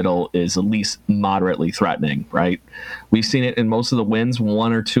in the middle is at least moderately threatening, right? We've seen it in most of the wins.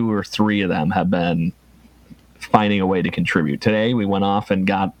 1 or 2 or 3 of them have been finding a way to contribute. Today, we went off and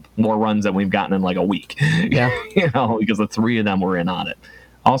got more runs than we've gotten in like a week. Yeah. Because the 3 of them were in on it.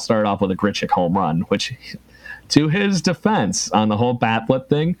 I'll start off with a Grichuk home run, which, to his defense, on the whole bat flip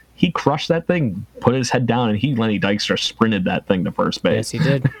thing, he crushed that thing, put his head down, and Lenny Dykstra sprinted that thing to first base. Yes, he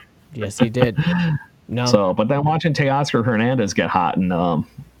did. Yes, he did. No. So, but then watching Teoscar Hernandez get hot and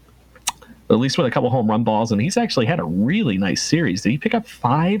at least with a couple home run balls, and he's actually had a really nice series. Did he pick up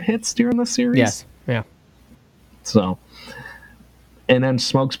 5 hits during the series? Yes. Yeah. So, and then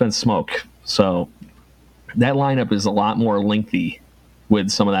Smoke's been Smoke. So that lineup is a lot more lengthy with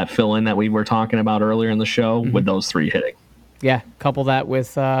some of that fill-in that we were talking about earlier in the show with those 3 hitting. Yeah. Couple that with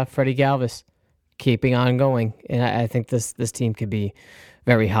Freddie Galvis keeping on going, and I think this team could be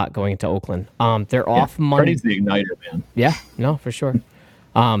very hot going into Oakland. They're off Monday. Freddie's the igniter, man. Yeah. No, for sure.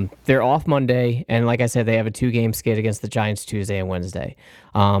 They're off Monday, and like I said, they have a 2-game skid against the Giants Tuesday and Wednesday.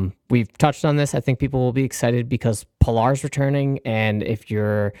 We've touched on this. I think people will be excited because Pilar's returning, and if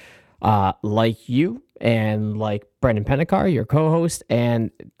you're like you and like Brendan Pennicar, your co-host, and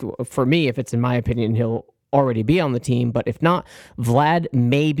for me, if it's in my opinion, he'll already be on the team, but if not, Vlad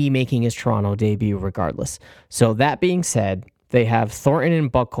may be making his Toronto debut regardless. So that being said, they have Thornton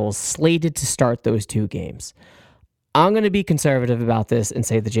and Buchholz slated to start those 2 games. I'm going to be conservative about this and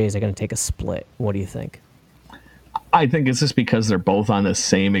say the Jays are going to take a split. What do you think? I think it's just because they're both on the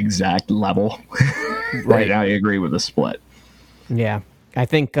same exact level. Right. I agree with the split. Yeah. I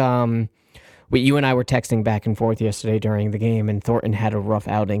think you and I were texting back and forth yesterday during the game, and Thornton had a rough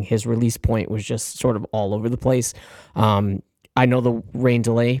outing. His release point was just sort of all over the place. I know the rain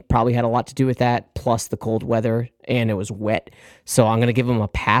delay probably had a lot to do with that, plus the cold weather, and it was wet. So I'm going to give him a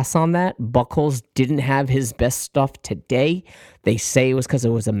pass on that. Buchholz didn't have his best stuff today. They say it was because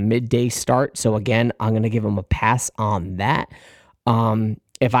it was a midday start. So again, I'm going to give him a pass on that.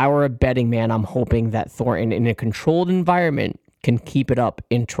 If I were a betting man, I'm hoping that Thornton, in a controlled environment, can keep it up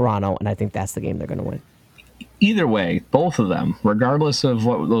in Toronto, and I think that's the game they're going to win. Either way, both of them, regardless of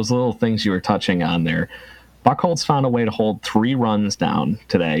what those little things you were touching on there, Buchholz found a way to hold 3 runs down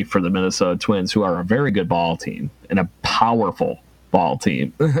today for the Minnesota Twins, who are a very good ball team and a powerful ball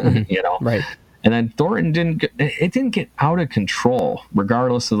team, Right. And then Thornton didn't get out of control,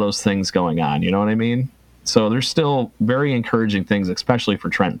 regardless of those things going on. You know what I mean? So there's still very encouraging things, especially for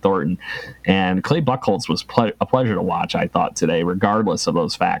Trent Thornton. And Clay Buchholz was a pleasure to watch, I thought, today, regardless of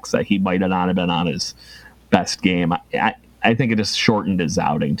those facts that he might not have been on his best game. I think it just shortened his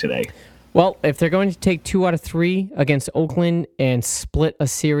outing today. Well, if they're going to take 2 out of 3 against Oakland and split a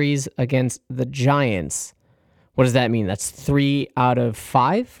series against the Giants, what does that mean? That's 3 out of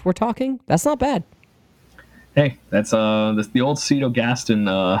 5 we're talking? That's not bad. Hey, that's the old Cito Gaston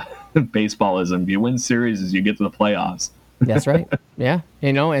baseballism. You win series, you get to the playoffs. That's right. Yeah.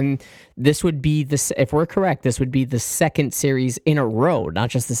 And this would be if we're correct, this would be the second series in a row, not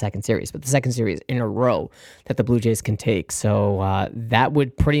just the second series, but the second series in a row that the Blue Jays can take. So that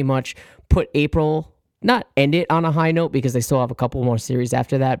would pretty much put April, not end it on a high note because they still have a couple more series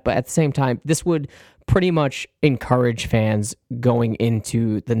after that. But at the same time, this would pretty much encourage fans going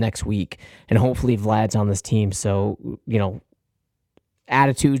into the next week. And hopefully Vlad's on this team. So,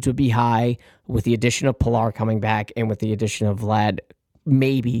 attitudes would be high with the addition of Pilar coming back and with the addition of Vlad,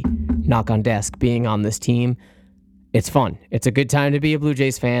 maybe, knock on desk, being on this team. It's fun. It's a good time to be a Blue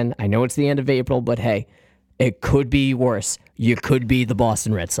Jays fan. I know it's the end of April, but hey, it could be worse. You could be the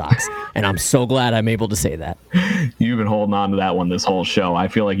Boston Red Sox. And I'm so glad I'm able to say that. You've been holding on to that one this whole show. I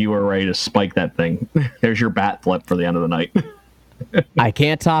feel like you were ready to spike that thing. There's your bat flip for the end of the night. I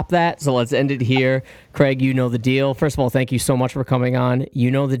can't top that, so let's end it here. Craig, you know the deal. First of all, thank you so much for coming on. You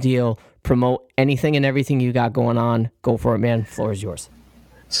know the deal. Promote anything and everything you got going on. Go for it, man. Floor is yours.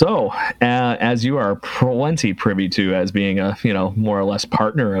 So, as you are plenty privy to as being a, more or less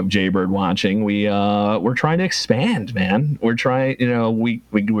partner of Jaybird Watching, we're trying to expand, man. We're trying, we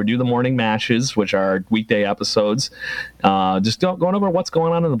do the morning matches, which are weekday episodes. Just going over what's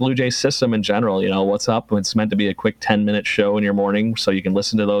going on in the Blue Jays system in general, what's up. It's meant to be a quick 10-minute show in your morning, so you can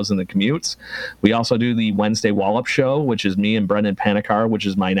listen to those in the commutes. We also do the Wednesday Wallop Show, which is me and Brendan Pennicar, which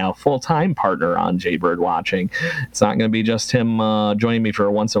is my now full-time partner on Jaybird Watching. It's not going to be just him joining me for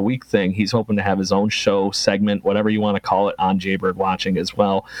a once a week thing. He's hoping to have his own show, segment, whatever you want to call it, on Jaybird Watching as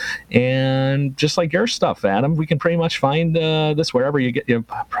well. And just like your stuff, Adam, we can pretty much find this wherever you get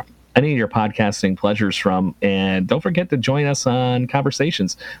any of your podcasting pleasures from. And don't forget to join us on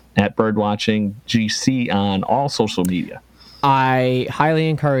conversations at Birdwatching GC on all social media. I highly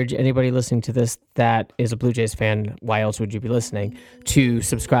encourage anybody listening to this that is a Blue Jays fan, why else would you be listening, to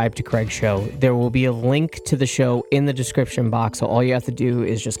subscribe to Craig's show. There will be a link to the show in the description box, so all you have to do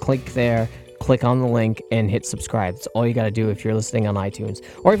is just click there, click on the link, and hit subscribe. That's all you got to do if you're listening on iTunes.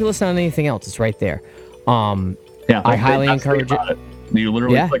 Or if you're listening on anything else, it's right there. I highly encourage it. You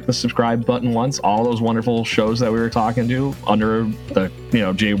literally click the subscribe button once. All those wonderful shows that we were talking to under the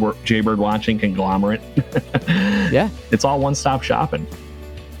Jaybird Watching conglomerate. Yeah, it's all one-stop shopping.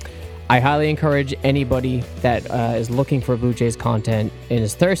 I highly encourage anybody that is looking for Blue Jays content and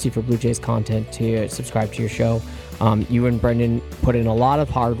is thirsty for Blue Jays content to subscribe to your show. You and Brendan put in a lot of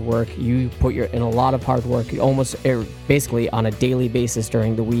hard work. You put in a lot of hard work, almost basically on a daily basis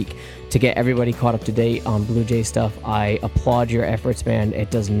during the week to get everybody caught up to date on Blue Jay stuff. I applaud your efforts, man.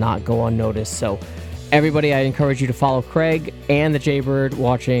 It does not go unnoticed. So everybody, I encourage you to follow Craig and the Jaybird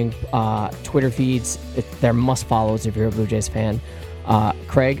watching Twitter feeds. They're must follows if you're a Blue Jays fan.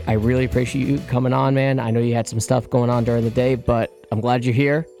 Craig, I really appreciate you coming on, man. I know you had some stuff going on during the day, but I'm glad you're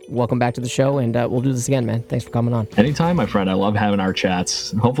here. Welcome back to the show, and we'll do this again, man. Thanks for coming on. Anytime, my friend. I love having our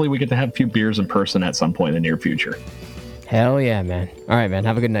chats. Hopefully we get to have a few beers in person at some point in the near future. Hell yeah, man. All right, man.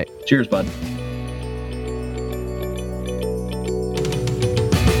 Have a good night. Cheers, bud.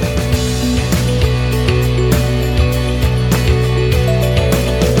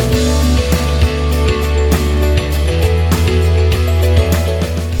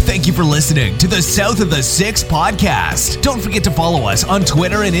 Thank you for listening to the South of the Six podcast. Don't forget to follow us on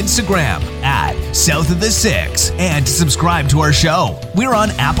Twitter and Instagram at South of the Six and to subscribe to our show. We're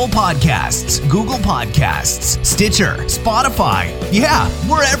on Apple Podcasts, Google Podcasts, Stitcher, Spotify. Yeah,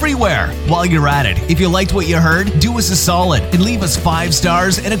 we're everywhere. While you're at it, if you liked what you heard, do us a solid and leave us 5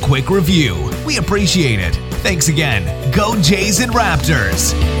 stars and a quick review. We appreciate it. Thanks again. Go Jays and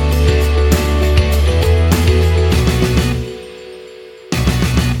Raptors.